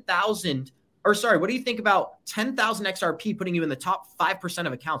 10,000? Or sorry, what do you think about 10,000 XRP putting you in the top 5%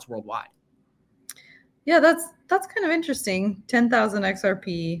 of accounts worldwide? Yeah, that's kind of interesting. 10,000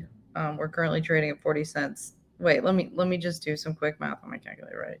 XRP. We're currently trading at 40 cents. Wait, let me just do some quick math on my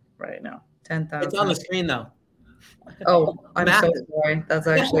calculator right now. 10,000. It's on the screen though. Oh, I'm so sorry. That's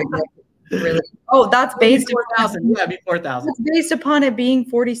actually really. Oh, that's based 4,000. Yeah, be 4,000. It's based upon it being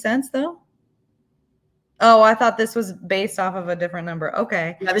 40 cents though. Oh, I thought this was based off of a different number.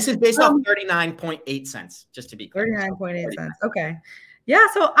 Okay. Yeah, this is based off 39.8 cents, just to be clear. 39.8 cents. Okay. Yeah.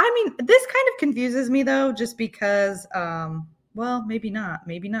 So, I mean, this kind of confuses me though, just because, well, maybe not,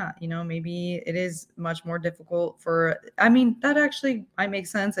 maybe it is much more difficult that actually might make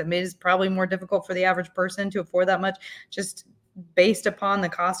sense. It is probably more difficult for the average person to afford that much, just based upon the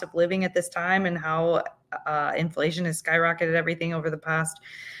cost of living at this time and how inflation has skyrocketed everything over the past,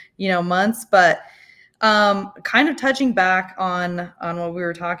 months. But kind of touching back on what we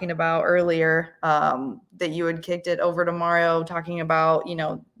were talking about earlier, that you had kicked it over to Mario talking about,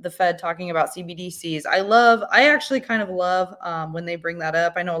 the Fed talking about CBDCs. I actually kind of love when they bring that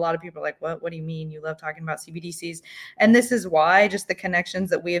up. I know a lot of people are like, what do you mean you love talking about CBDCs? And this is why, just the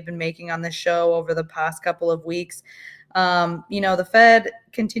connections that we have been making on this show over the past couple of weeks. The Fed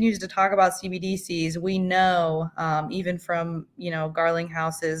continues to talk about CBDCs. We know, even from,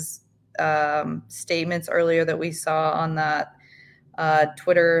 Garlinghouse's statements earlier that we saw on that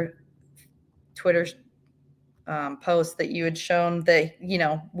Twitter post that you had shown, that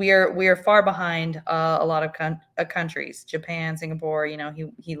we are far behind a lot of countries, Japan, Singapore.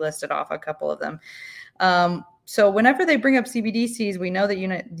 He listed off a couple of them. So whenever they bring up CBDCs, we know that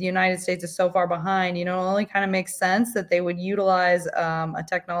the United States is so far behind. It only kind of makes sense that they would utilize a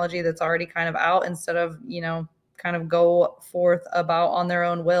technology that's already kind of out, instead of kind of go forth about on their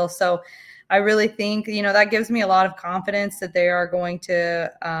own will. So I really think, that gives me a lot of confidence that they are going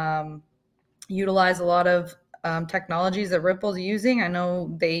to utilize a lot of technologies that Ripple's using. I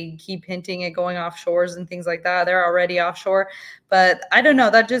know they keep hinting at going offshores and things like that. They're already offshore, but I don't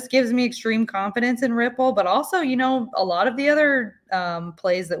know. That just gives me extreme confidence in Ripple, but also, a lot of the other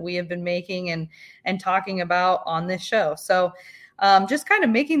plays that we have been making and talking about on this show. So just kind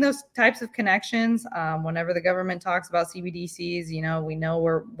of making those types of connections whenever the government talks about CBDCs, we know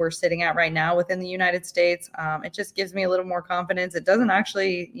we're sitting at right now within the United States. It just gives me a little more confidence. It doesn't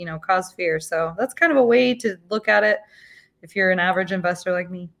actually, cause fear. So that's kind of a way to look at it if you're an average investor like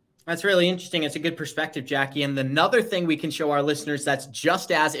me. That's really interesting. It's a good perspective, Jackie. And another thing we can show our listeners that's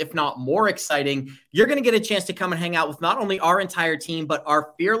just as, if not more exciting, you're going to get a chance to come and hang out with not only our entire team, but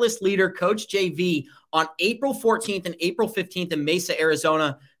our fearless leader, Coach JV, on April 14th and April 15th in Mesa,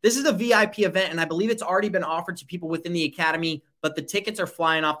 Arizona. This is a VIP event, and I believe it's already been offered to people within the academy, but the tickets are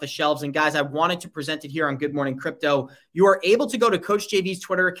flying off the shelves. And guys, I wanted to present it here on Good Morning Crypto. You are able to go to Coach JV's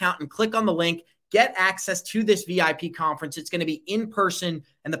Twitter account and click on the link, get access to this VIP conference. It's going to be in person,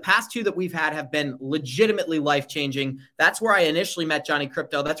 and the past two that we've had have been legitimately life-changing. That's where I initially met Johnny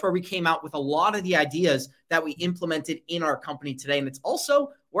Crypto. That's where we came out with a lot of the ideas that we implemented in our company today. And it's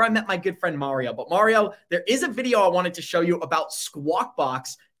also where I met my good friend Mario. But Mario, there is a video I wanted to show you about Squawk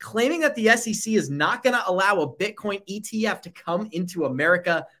Box claiming that the SEC is not going to allow a Bitcoin ETF to come into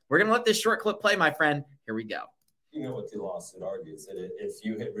America. We're going to let this short clip play, my friend. Here we go. What the lawsuit argues, that if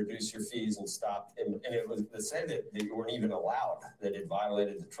you had reduced your fees and stopped, and it was said that you weren't even allowed, that it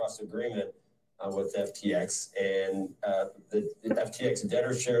violated the trust agreement with FTX, and the FTX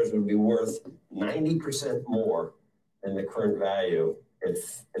debtor shares would be worth 90% more than the current value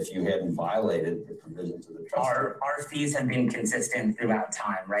if you hadn't violated the provisions of the trust. Our fees have been consistent throughout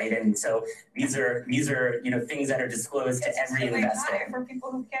time, right? And so these are things that are disclosed to every investor. For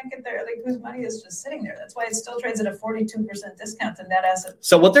people who can't get there, whose money is just sitting there. That's why it still trades at a 42% discount to net asset.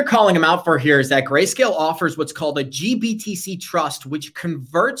 So what they're calling them out for here is that Grayscale offers what's called a GBTC trust, which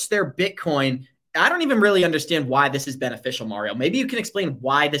converts their Bitcoin. I don't even really understand why this is beneficial, Mario. Maybe you can explain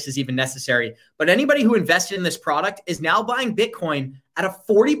why this is even necessary. But anybody who invested in this product is now buying Bitcoin at a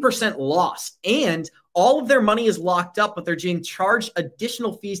 40% loss. And all of their money is locked up, but they're being charged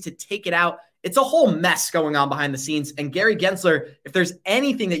additional fees to take it out. It's a whole mess going on behind the scenes. And Gary Gensler, if there's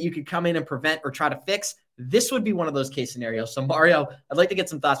anything that you could come in and prevent or try to fix, this would be one of those case scenarios. So Mario, I'd like to get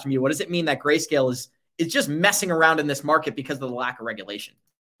some thoughts from you. What does it mean that Grayscale is just messing around in this market because of the lack of regulation?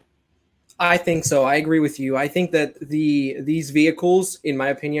 I think so. I agree with you. I think that these vehicles, in my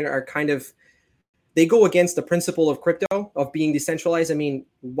opinion, are they go against the principle of crypto, of being decentralized. I mean,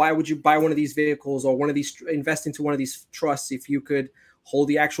 why would you buy one of these vehicles or invest into one of these trusts if you could hold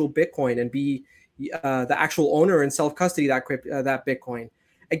the actual Bitcoin and be the actual owner and self-custody that Bitcoin?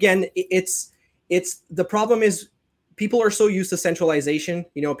 Again, it's the problem is people are so used to centralization.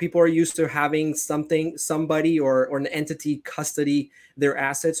 People are used to having somebody or an entity custody their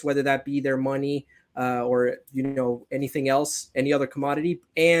assets, whether that be their money or anything else, any other commodity,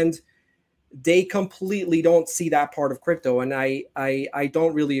 and they completely don't see that part of crypto. And I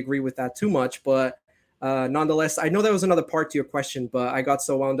don't really agree with that too much, but nonetheless, I know there was another part to your question, but I got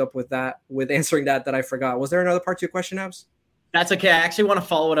so wound up with answering that I forgot. Was there another part to your question, Abs? That's okay. I actually want to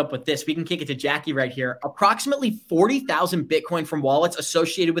follow it up with this. We can kick it to Jackie right here. Approximately 40,000 Bitcoin from wallets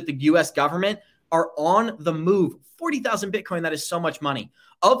associated with the U.S. government are on the move. 40,000 Bitcoin, that is so much money.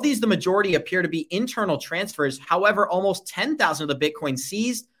 Of these, the majority appear to be internal transfers. However, almost 10,000 of the Bitcoin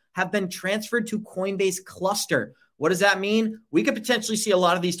seized have been transferred to Coinbase Cluster. What does that mean? We could potentially see a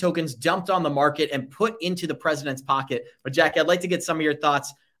lot of these tokens dumped on the market and put into the president's pocket. But Jackie, I'd like to get some of your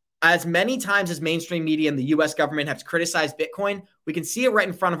thoughts. As many times as mainstream media and the US government have criticized Bitcoin, we can see it right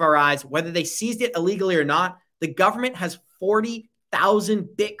in front of our eyes. Whether they seized it illegally or not, the government has 40,000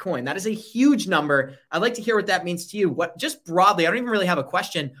 Bitcoin. That is a huge number. I'd like to hear what that means to you. What, just broadly, I don't even really have a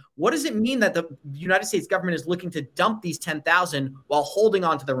question. What does it mean that the United States government is looking to dump these 10,000 while holding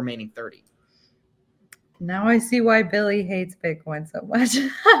on to the remaining 30? Now I see why Billy hates Bitcoin so much.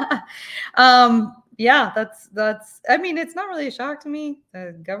 Yeah, that's, I mean, it's not really a shock to me.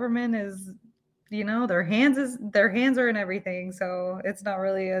 The government is, their hands are in everything. So it's not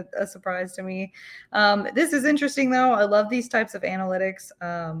really a surprise to me. This is interesting though. I love these types of analytics.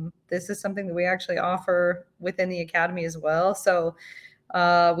 This is something that we actually offer within the Academy as well. So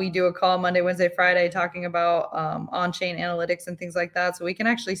we do a call Monday, Wednesday, Friday talking about on-chain analytics and things like that. So we can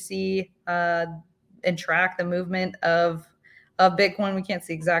actually see and track the movement of Bitcoin. We can't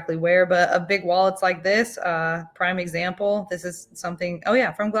see exactly where, but of big wallets like this, prime example, this is something,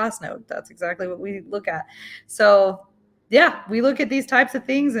 from Glassnode. That's exactly what we look at. So yeah, we look at these types of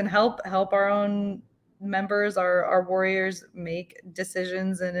things and help our own members, our warriors make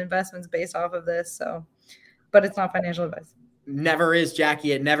decisions and investments based off of this. So, but it's not financial advice. Never is,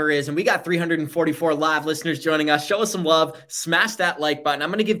 Jackie. It never is. And we got 344 live listeners joining us. Show us some love. Smash that like button. I'm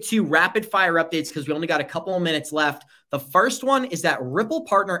going to give 2 rapid fire updates because we only got a couple of minutes left. The first one is that Ripple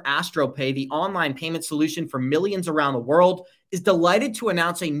partner AstroPay, the online payment solution for millions around the world, is delighted to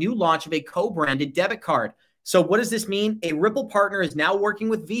announce a new launch of a co-branded debit card. So what does this mean? A Ripple partner is now working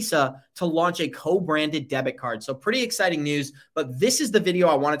with Visa to launch a co-branded debit card. So pretty exciting news. But this is the video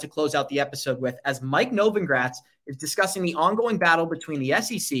I wanted to close out the episode with, as Mike Novogratz is discussing the ongoing battle between the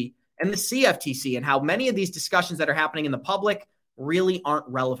SEC and the CFTC and how many of these discussions that are happening in the public really aren't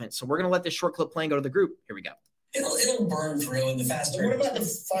relevant. So we're going to let this short clip play and go to the group. Here we go. It'll burn through in the faster. What about the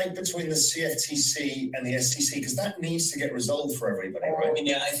fight between the CFTC and the SEC? Because that needs to get resolved for everybody, right? I mean,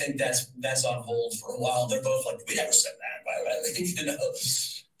 yeah, I think that's on hold for a while. They're both like, we never said that, by the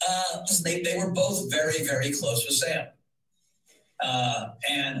way. They were both very, very close with Sam.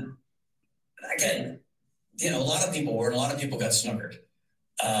 And again, a lot of people got snookered.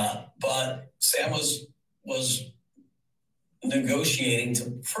 But Sam was negotiating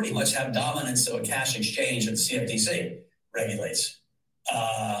to pretty much have dominance of a cash exchange that the CFTC regulates.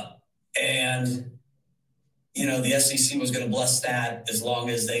 And, the SEC was going to bless that as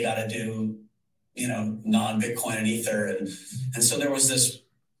long as they got to do, non-Bitcoin and Ether. And so there was this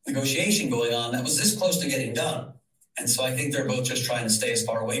negotiation going on that was this close to getting done. And so I think they're both just trying to stay as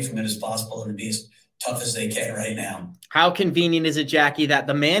far away from it as possible and be as tough as they can right now. How convenient is it, Jackie, that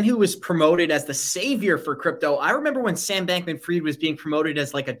the man who was promoted as the savior for crypto, I remember when Sam Bankman-Fried was being promoted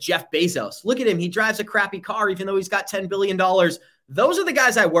as like a Jeff Bezos. Look at him. He drives a crappy car, even though he's got $10 billion. Those are the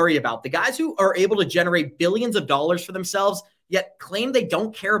guys I worry about. The guys who are able to generate billions of dollars for themselves, yet claim they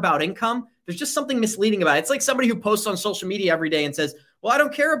don't care about income. There's just something misleading about it. It's like somebody who posts on social media every day and says, well, I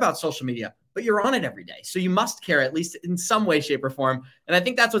don't care about social media, but you're on it every day. So you must care, at least in some way, shape, or form. And I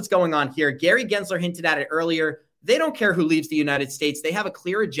think that's what's going on here. Gary Gensler hinted at it earlier. They don't care who leaves the United States. They have a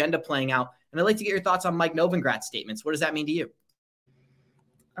clear agenda playing out. And I'd like to get your thoughts on Mike Novingratz's statements. What does that mean to you?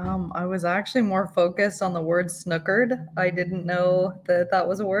 I was actually more focused on the word snookered. I didn't know that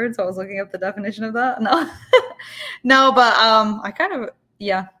was a word, so I was looking up the definition of that. No, but I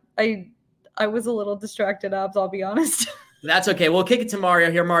was a little distracted, Abs, I'll be honest. That's okay. We'll kick it to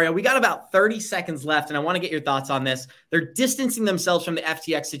Mario here. Mario, we got about 30 seconds left, and I want to get your thoughts on this. They're distancing themselves from the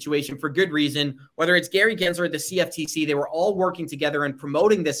FTX situation for good reason. Whether it's Gary Gensler or the CFTC, they were all working together and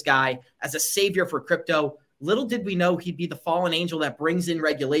promoting this guy as a savior for crypto. Little did we know he'd be the fallen angel that brings in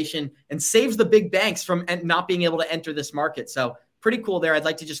regulation and saves the big banks from not being able to enter this market. So pretty cool there. I'd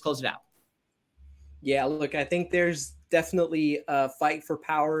like to just close it out. Yeah, look, I think there's definitely a fight for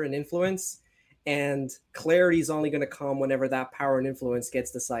power and influence. And clarity is only going to come whenever that power and influence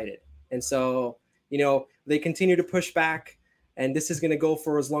gets decided. And so, they continue to push back, and this is going to go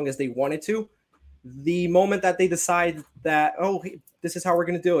for as long as they wanted to. The moment that they decide that, this is how we're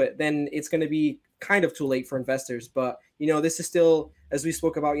going to do it, then it's going to be kind of too late for investors. But, this is still, as we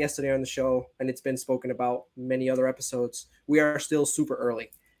spoke about yesterday on the show, and it's been spoken about many other episodes, we are still super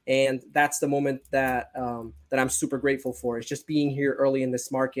early. And that's the moment that I'm super grateful for. It's just being here early in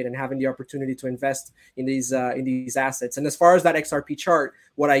this market and having the opportunity to invest in these assets. And as far as that XRP chart,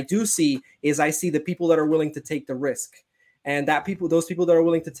 what I do see is I see the people that are willing to take the risk, and those people that are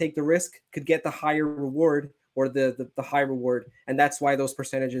willing to take the risk could get the higher reward or the high reward, and that's why those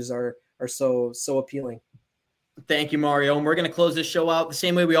percentages are so appealing. Thank you, Mario. And we're going to close this show out the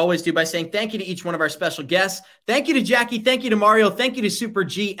same way we always do by saying thank you to each one of our special guests. Thank you to Jackie. Thank you to Mario. Thank you to Super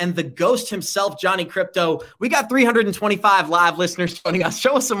G and the ghost himself, Johnny Crypto. We got 325 live listeners joining us.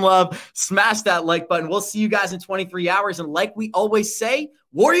 Show us some love. Smash that like button. We'll see you guys in 23 hours. And like we always say,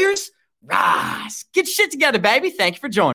 Warriors, rise. Get your shit together, baby. Thank you for joining.